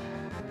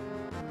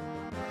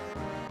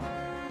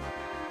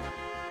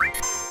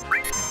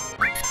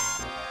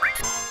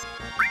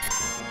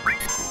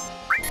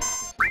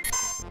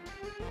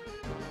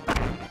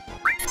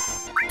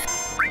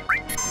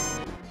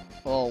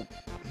 Well,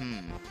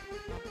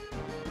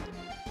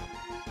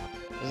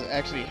 does it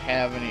actually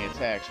have any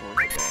attacks worth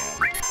a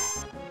damn?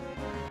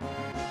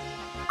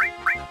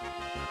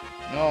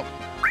 Nope.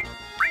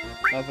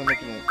 Nothing that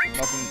can,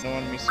 no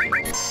enemy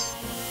skills.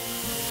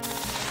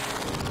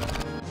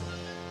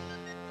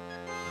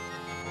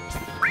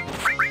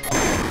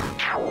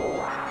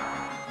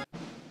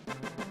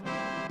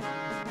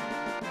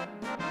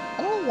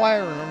 know why I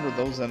remember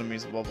those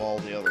enemies above all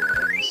the other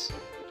ones.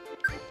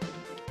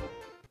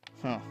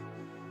 Huh.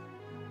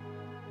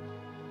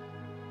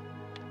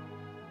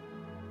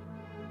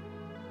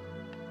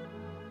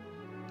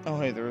 Oh,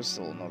 hey, there is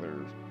still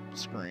another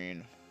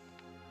screen.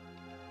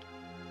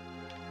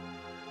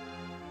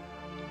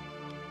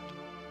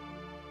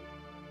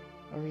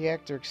 A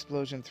reactor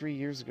explosion 3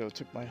 years ago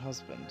took my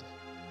husband.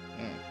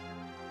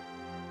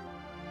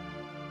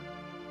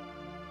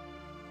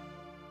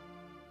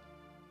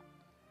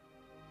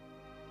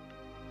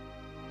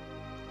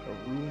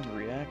 A ruined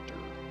reactor.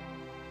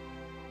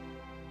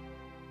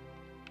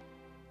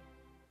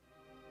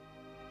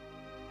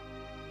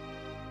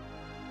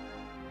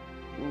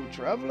 Ooh,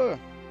 traveler?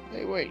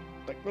 Hey, wait,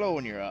 that glow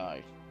in your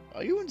eye.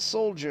 Are you in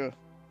Soldier?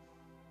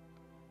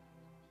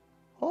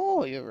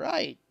 Oh, you're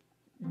right.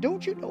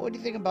 Don't you know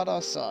anything about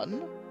our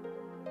son?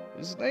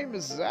 His name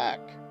is Zack.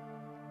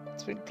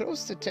 It's been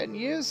close to 10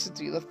 years since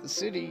he left the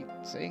city,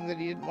 saying that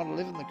he didn't want to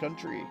live in the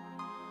country.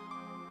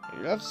 He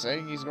left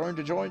saying he's going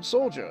to join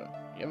Soldier.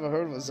 You ever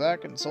heard of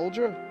Zack and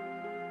Soldier?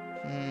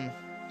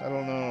 I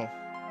don't know.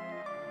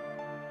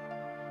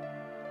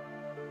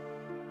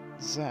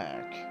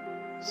 Zack.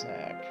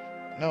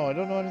 No, I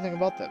don't know anything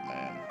about that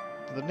man.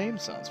 But the name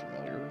sounds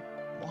familiar.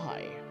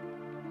 Why?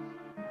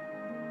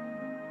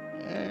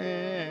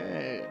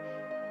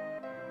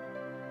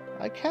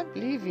 I can't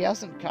believe he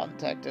hasn't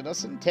contacted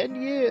us in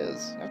 10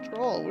 years. After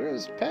all, we're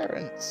his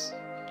parents.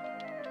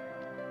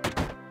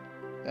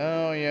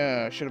 Oh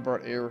yeah, I should have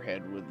brought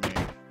Airhead with me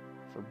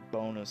for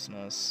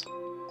bonusness.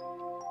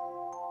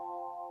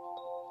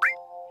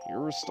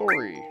 Here's a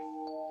story.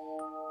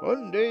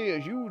 One day, a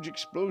huge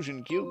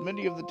explosion killed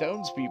many of the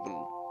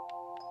townspeople.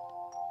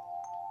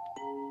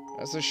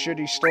 That's a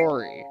shitty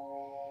story.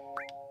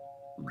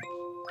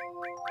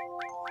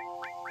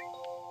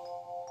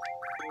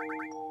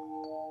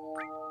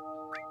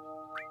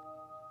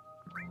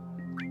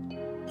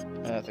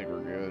 I think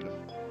we're good.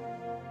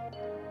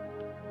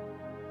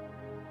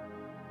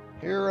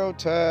 Hero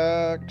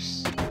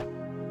tax.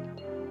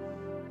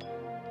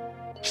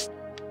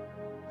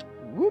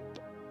 Whoop.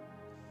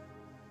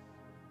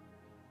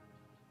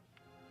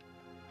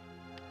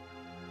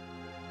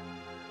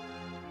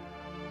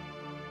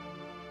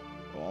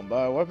 Go on,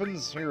 buy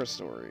weapons. Hero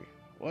story.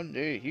 One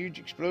day, a huge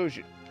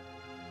explosion.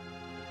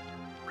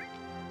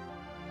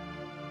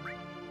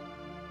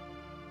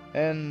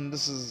 And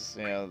this is,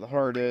 yeah, the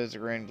hard edge, the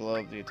grand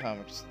glove, the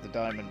atomics, the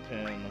diamond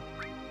pin.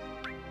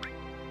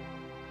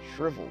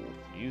 Shrivel.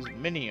 Use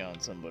mini on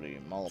somebody.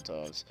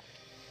 Molotovs.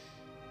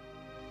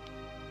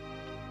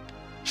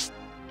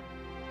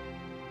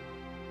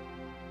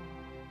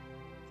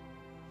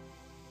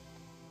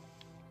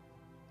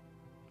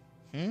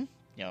 You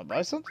wanna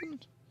buy something?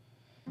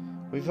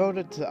 We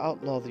voted to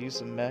outlaw the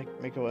use of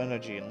Mako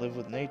energy and live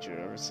with nature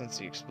ever since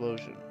the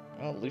explosion.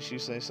 Well, at least you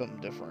say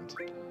something different.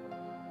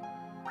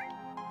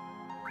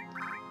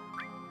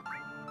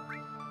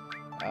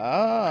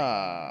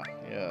 Ah,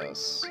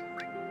 yes.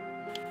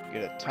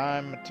 Get a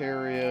time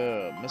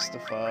materia, a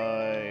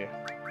mystify,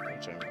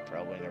 which I'm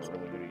probably never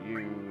really going to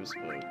use,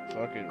 but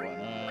fuck it, why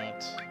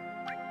not?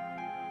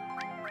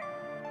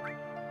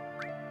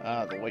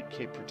 Ah, the white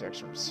cape protects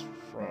from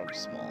frog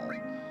small.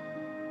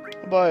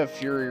 I'll buy a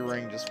fury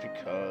ring just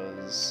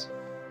because.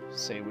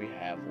 Say we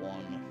have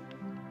one.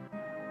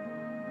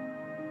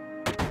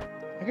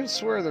 I can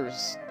swear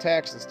there's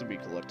taxes to be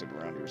collected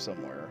around here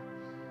somewhere.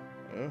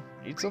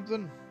 Need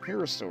something?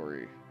 Hero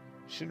story.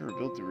 Shouldn't have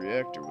built the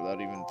reactor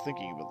without even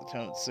thinking about the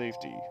town's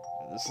safety.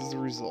 And this is the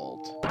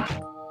result.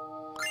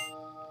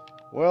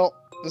 Well,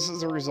 this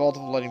is the result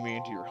of letting me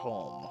into your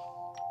home.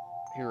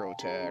 Hero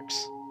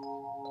tax.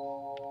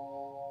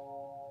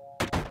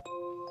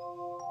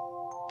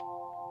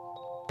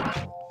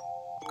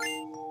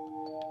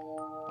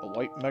 A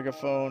white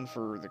megaphone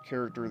for the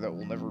character that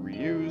will never be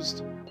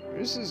used.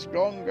 This is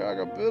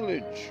Gongaga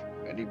Village.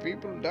 Many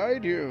people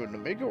died here when the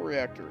Mako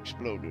reactor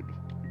exploded.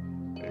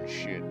 And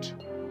shit.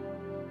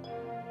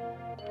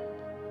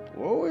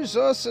 Woe is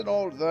us and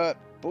all that.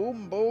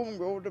 Boom, boom,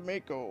 go to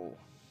Mako.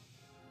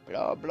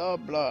 Blah, blah,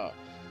 blah.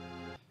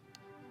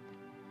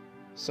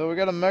 So we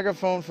got a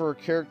megaphone for a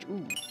character.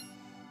 Ooh.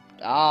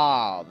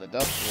 Ah, the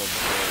Dust Lord.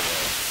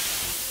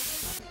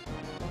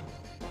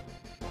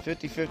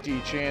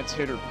 50-50 chance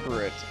hit or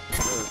crit.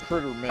 Or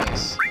crit or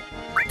miss.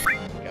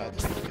 God.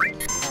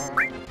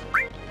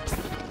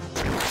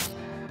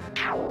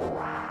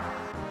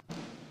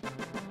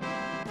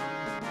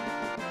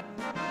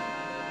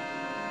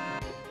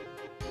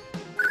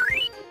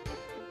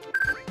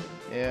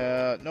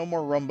 Yeah, no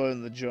more Rumba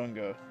in the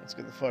Junga. Let's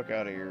get the fuck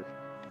out of here.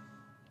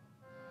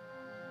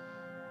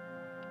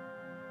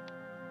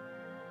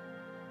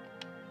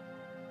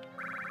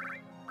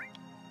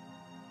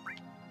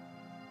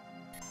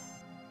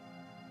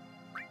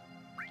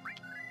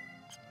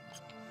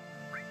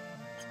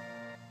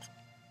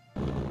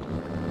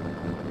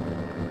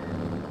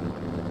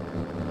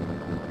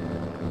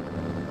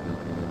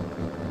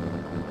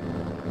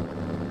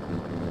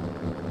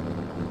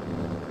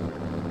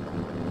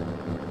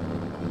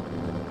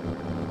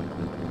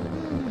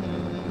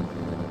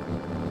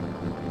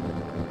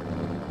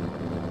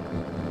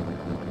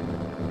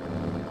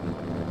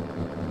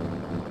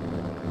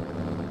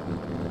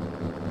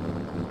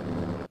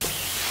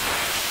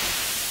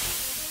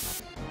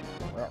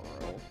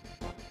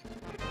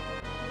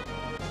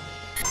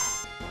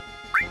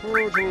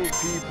 Turtle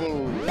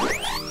people in the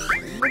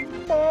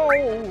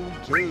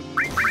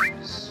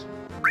mountains.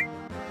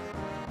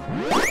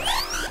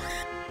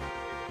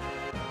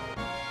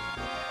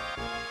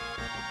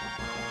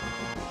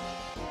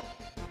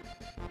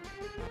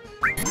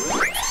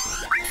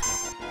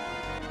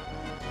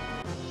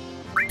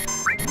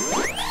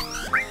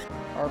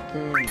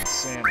 Harpoon and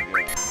sand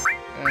gun.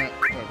 Okay.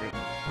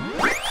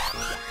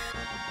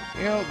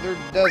 You know, they're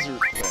desert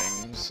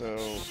things, so...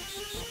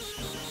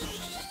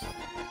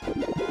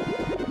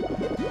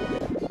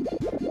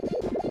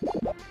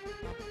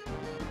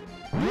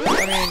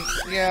 I mean,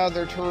 yeah,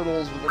 they're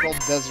turtles, but they're called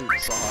desert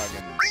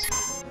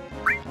Sahagins.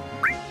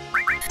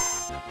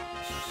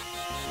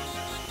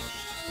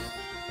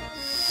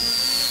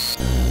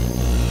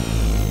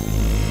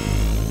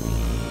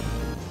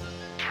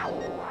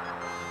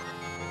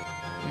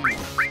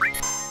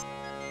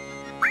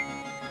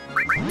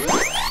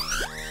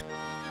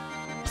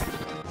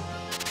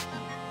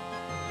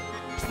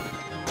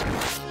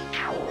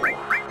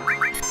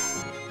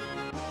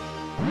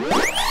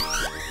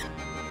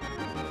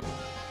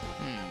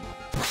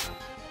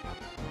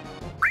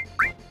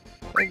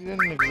 It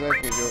didn't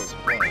exactly go as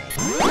planned.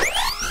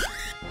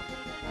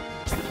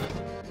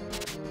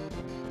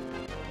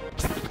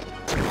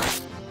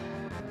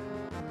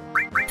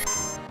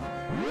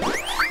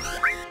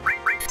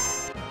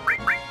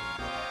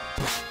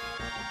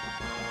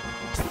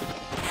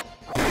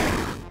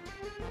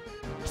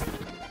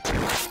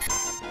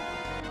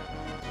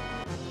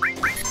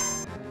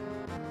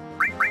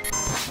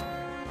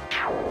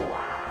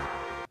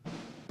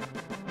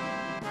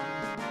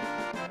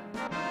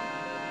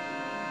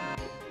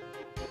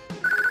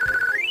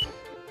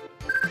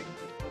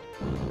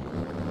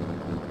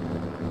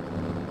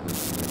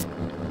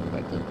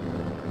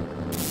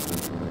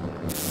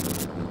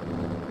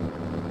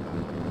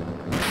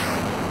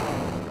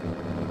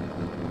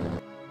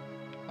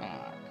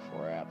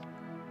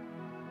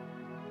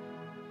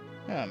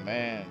 Oh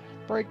man,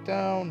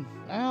 breakdown.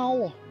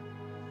 Ow!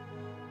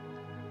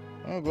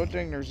 Oh, good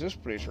thing there's this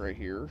place right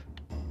here.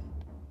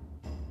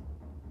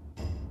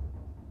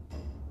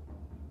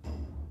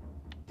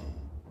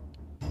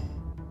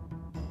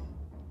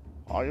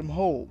 I am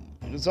home.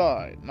 It is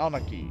I,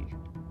 Nanaki.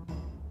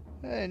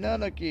 Hey,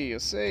 Nanaki, you're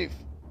safe.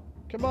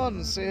 Come on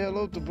and say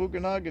hello to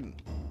Bugenhagen.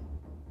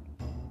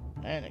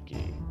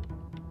 Nanaki.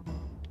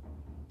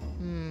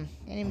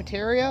 Any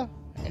materia?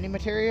 Any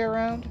materia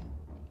around?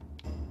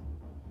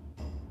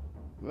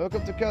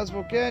 Welcome to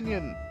Cosmo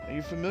Canyon. Are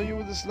you familiar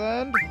with this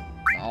land?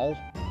 No.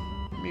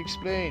 Let me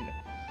explain.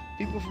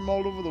 People from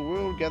all over the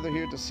world gather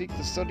here to seek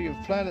the study of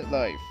planet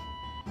life.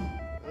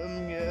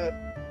 Yeah,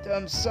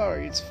 I'm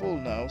sorry, it's full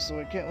now, so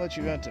I can't let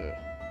you enter.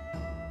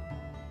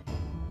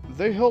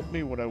 They helped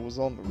me when I was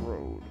on the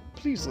road.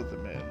 Please let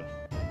them in.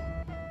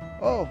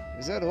 Oh,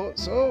 is that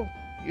so?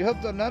 You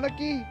helped on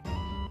Nanaki?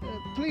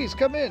 Please,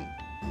 come in.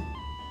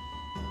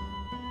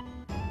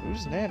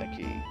 Who's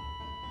Nanaki?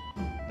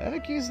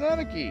 Nanaki's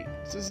Nanaki.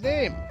 It's his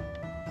name.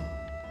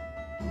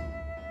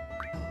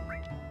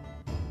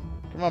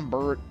 Come on,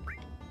 Bert.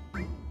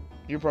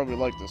 You probably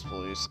like this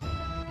place.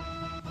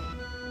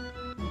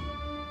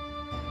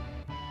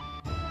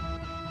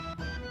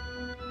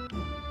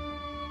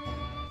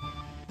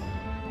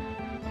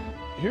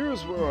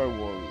 Here's where I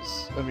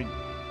was.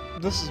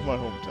 This is my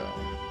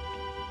hometown.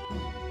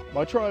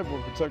 My tribe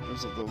were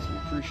protectors of those who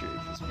appreciate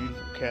this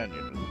beautiful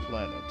canyon and the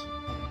planet.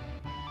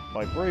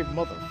 My brave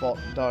mother fought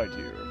and died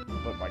here,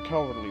 but my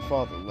cowardly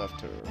father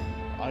left her.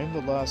 I am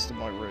the last of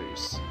my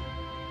race.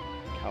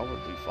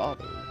 Cowardly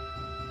father?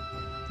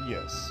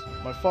 Yes,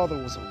 my father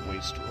was a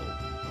wastrel.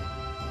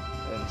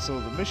 And so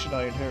the mission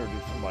I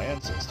inherited from my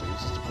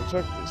ancestors is to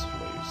protect this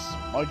place.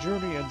 My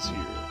journey ends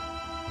here.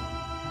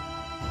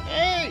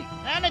 Hey,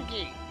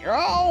 Nanaki, you're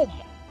home!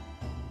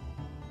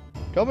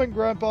 Coming,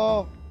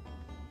 Grandpa!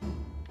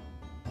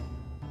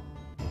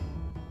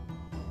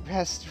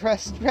 Rest.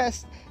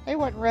 I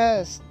want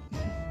rest.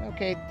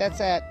 Okay, that's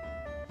that.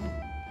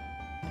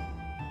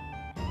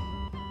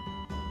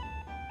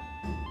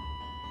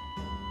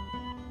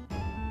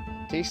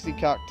 Tasty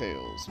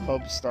cocktails,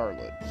 pub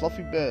starlet,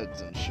 fluffy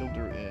beds, and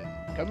Schilder Inn.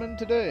 Come in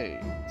today.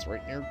 It's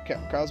right near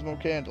Cosmo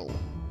Candle.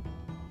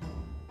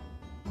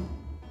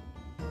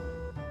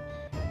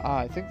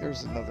 I think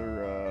there's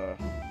another,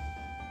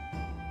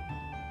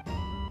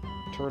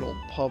 turtle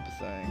pub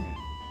thing.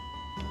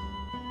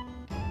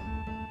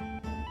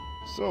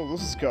 So,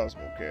 this is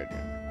Cosmo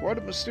Canyon. Quite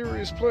a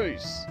mysterious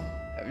place.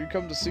 Have you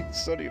come to seek the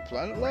study of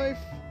planet life?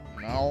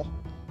 No.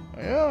 Oh,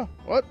 yeah?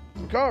 What?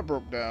 The car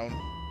broke down.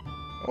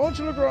 Why don't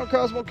you look around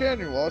Cosmo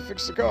Canyon while I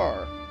fix the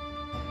car?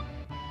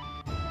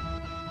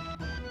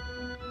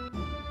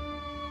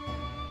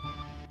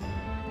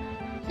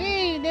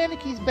 Hey,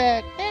 Nanaki's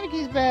back!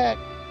 Nanaki's back!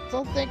 It's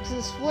all thanks to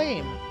this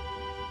flame.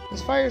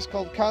 This fire is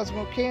called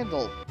Cosmo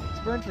Candle. It's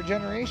burned for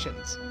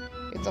generations.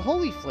 It's a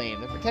holy flame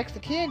that protects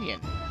the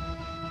canyon.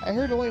 I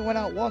heard it only went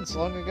out once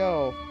long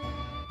ago.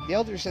 The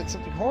elder said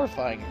something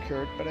horrifying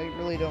occurred, but I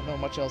really don't know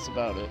much else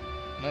about it.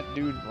 And that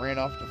dude ran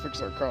off to fix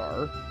our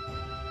car.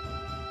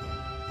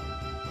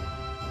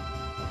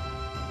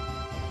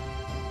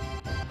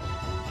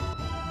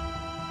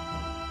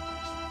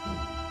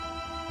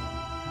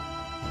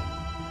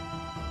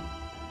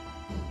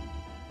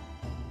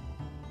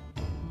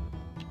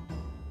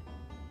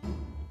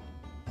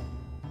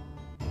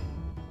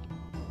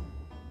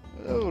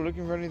 So,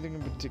 looking for anything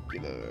in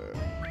particular?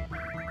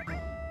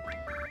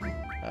 We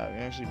can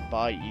actually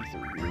buy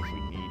ether here if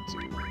we need to.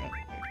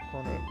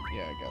 Corner,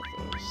 yeah, I got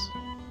those.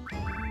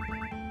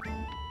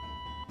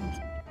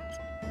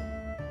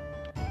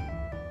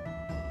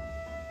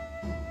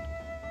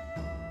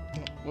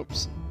 Oh,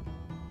 whoops.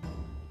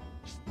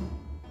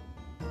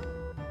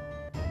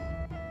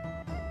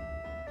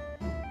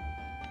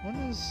 When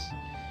is...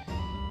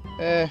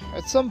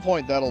 at some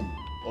point that'll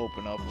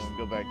open up when we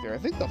go back there. I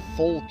think the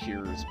full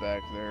cure is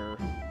back there.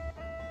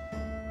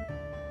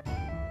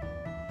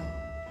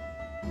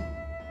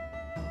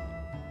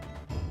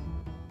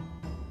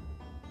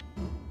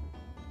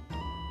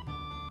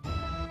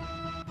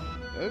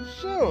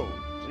 So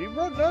you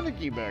brought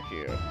Nanaki back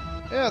here.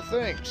 Yeah,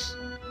 thanks.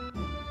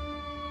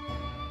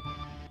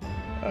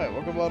 Alright,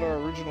 welcome about our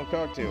original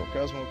cocktail,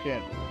 Cosmo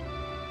Candle.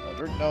 A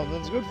drink now and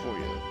then's good for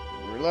you.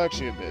 It'll relax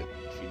you a bit,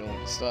 if you know when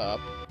to stop.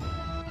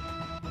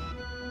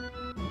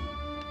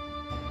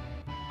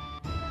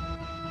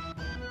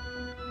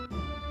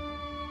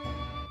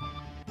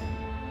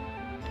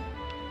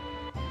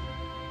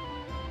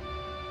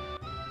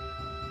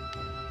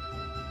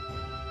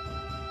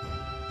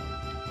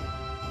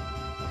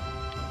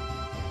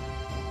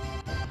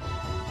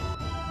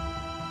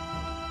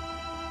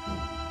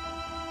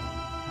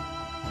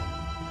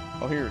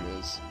 Oh, here it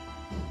is.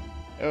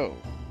 Oh,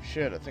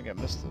 shit, I think I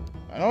missed it.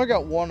 I know I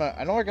got one,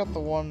 I know I got the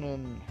one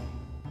in...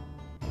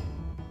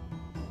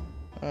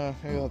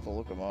 maybe I'll have to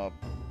look them up.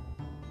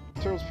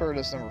 Turtles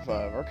Paradise number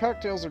 5. Our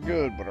cocktails are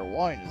good, but our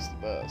wine is the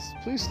best.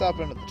 Please stop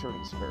in at the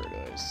Turtles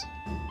Paradise.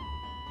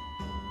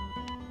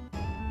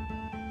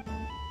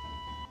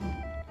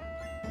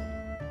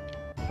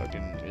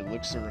 Fucking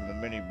elixir in the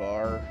mini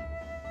bar.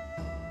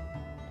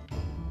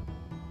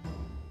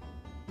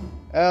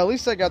 At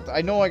least I got,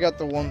 I know I got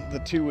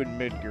the two in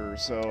Midgar,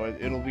 so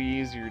it'll be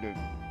easier to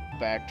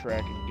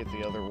backtrack and get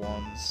the other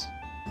ones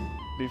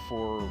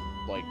before,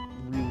 like,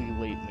 really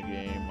late in the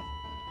game.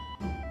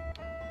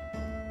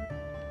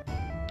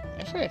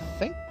 Actually, I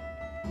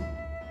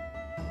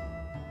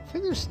think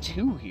there's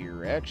two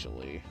here,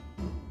 actually.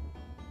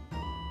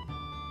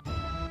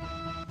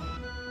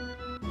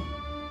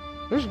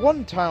 There's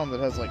one town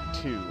that has, like,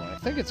 two, and I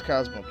think it's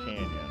Cosmo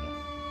Canyon.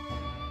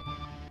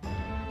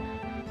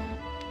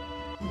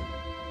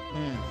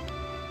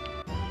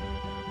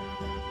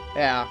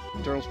 Yeah,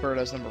 Turtles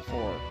Paradise number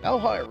 4. Now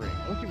hiring.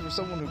 Looking for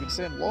someone who can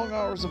stand long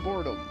hours of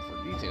boredom.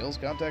 For details,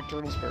 contact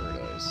Turtles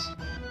Paradise.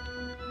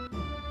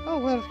 Oh,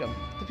 welcome.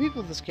 The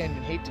people of this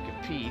canyon hate to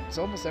compete,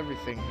 so almost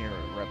everything here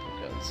are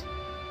replicas.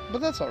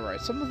 But that's alright,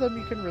 some of them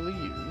you can really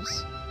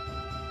use.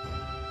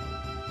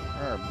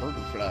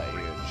 Butterfly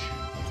Edge.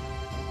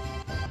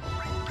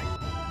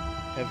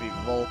 Heavy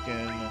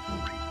Vulcan.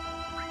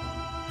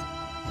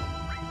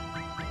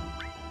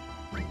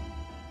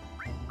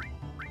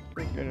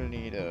 We're gonna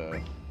need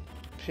a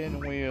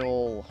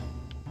pinwheel.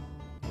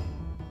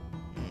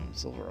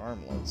 Silver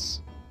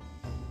armlets.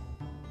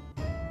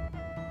 1,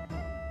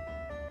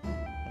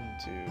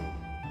 2,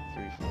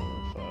 3, 4,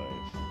 5.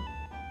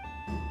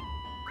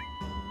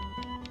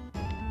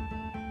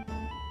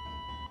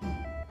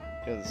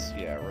 Because,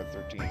 yeah, Red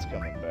 13's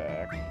coming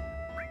back.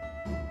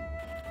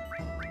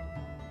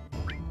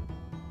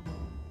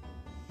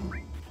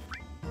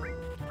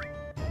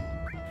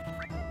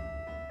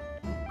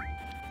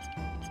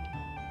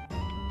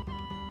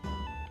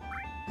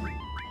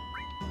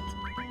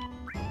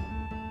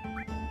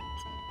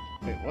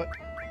 Wait, what?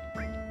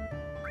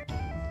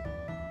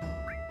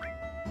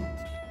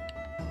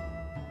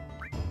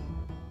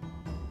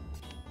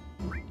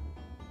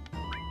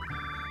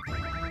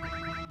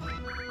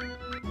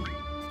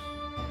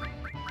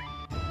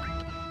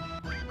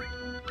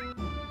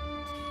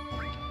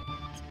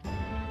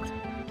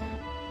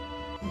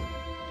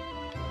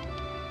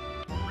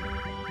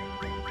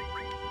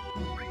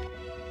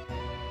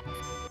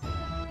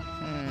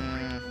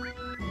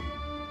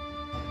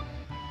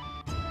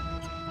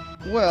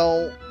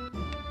 Well,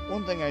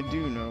 one thing I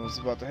do know is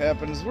about to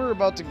happen is we're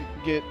about to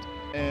get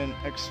an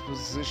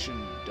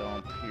exposition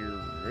dump here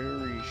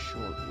very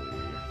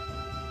shortly.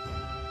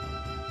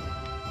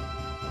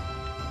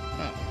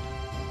 Huh.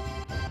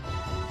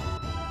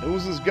 There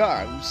was this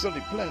guy who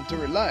studied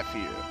planetary life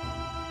here.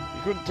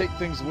 He couldn't take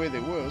things the way they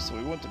were, so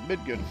he went to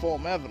Midgar to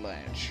form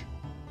Avalanche.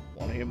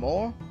 Want to hear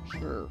more?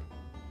 Sure.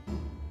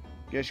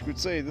 Guess you could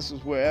say this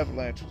is where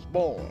Avalanche was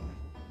born.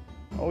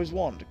 I always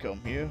wanted to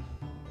come here,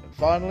 and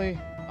finally,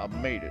 I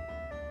made it.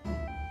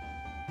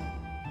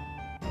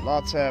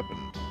 Lots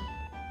happened.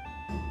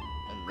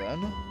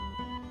 And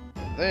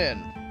then,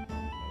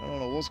 I don't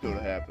know what's going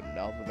to happen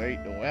now that there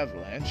ain't no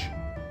Avalanche.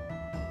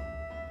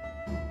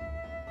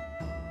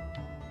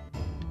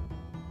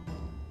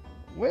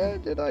 Where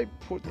did I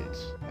put it?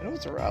 I know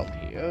it's around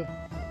here.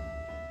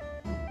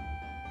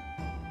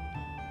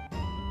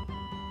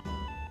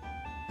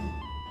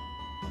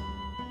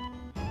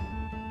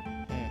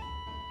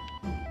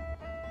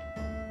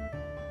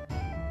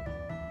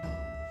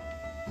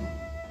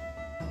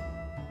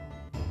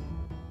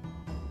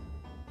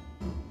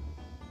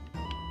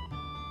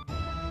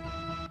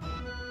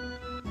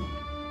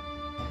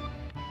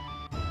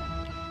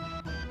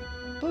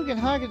 Boog and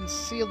Hagen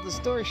sealed the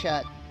store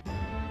shut.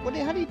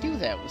 How do you do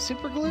that? With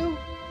super glue?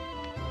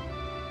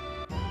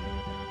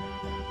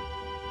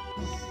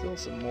 Still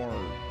some more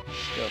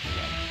stuff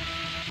then.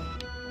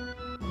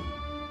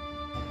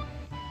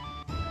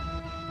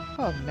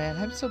 Oh man,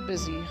 I'm so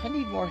busy. I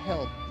need more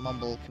help,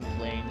 Mumble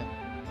complained.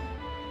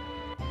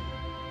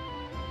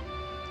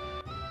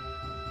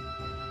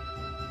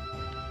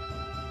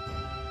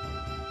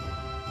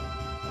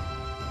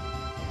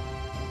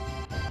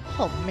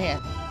 Oh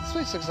man, this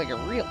place looks like a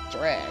real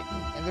drag.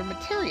 And their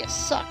materia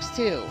sucks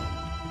too.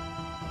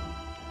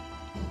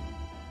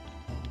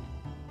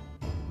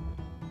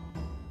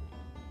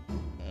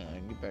 I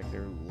can get back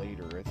there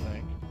later, I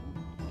think.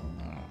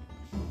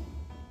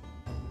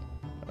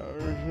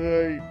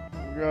 Hey,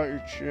 forgot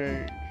your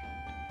change.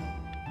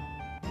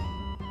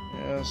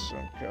 Yes,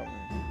 I'm coming.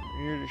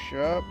 You here to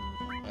shop?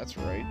 That's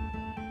right.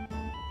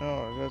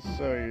 Oh, that's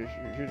you're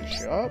here to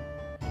shop?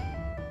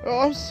 Oh,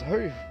 I'm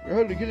sorry. We're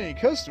hard to get any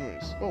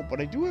customers. Oh,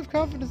 but I do have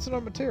confidence in our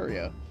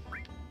materia.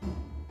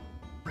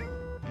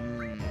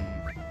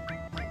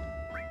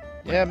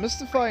 Yeah,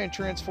 Mystify and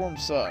Transform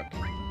suck.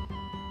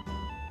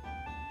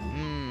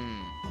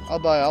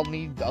 I'll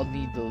need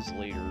those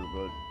later,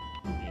 but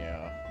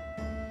yeah.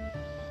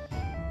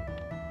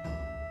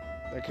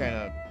 That kind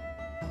of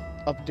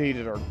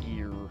updated our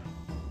gear,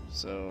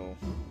 so.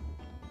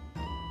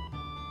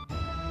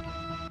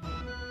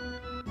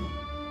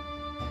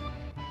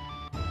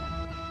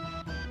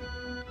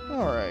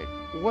 Alright,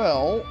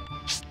 well,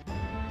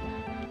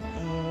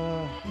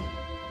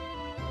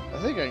 I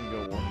think I can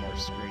go one more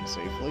screen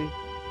safely.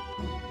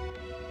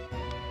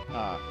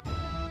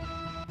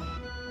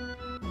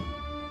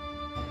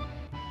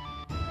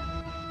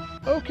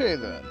 Okay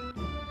then.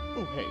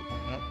 Oh, hey,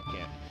 no,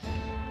 can't.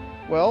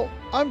 Well,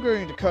 I'm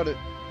going to cut the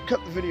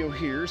video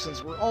here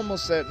since we're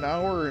almost at an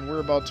hour and we're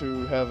about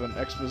to have an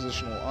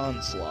expositional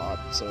onslaught,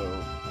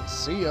 so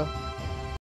see ya.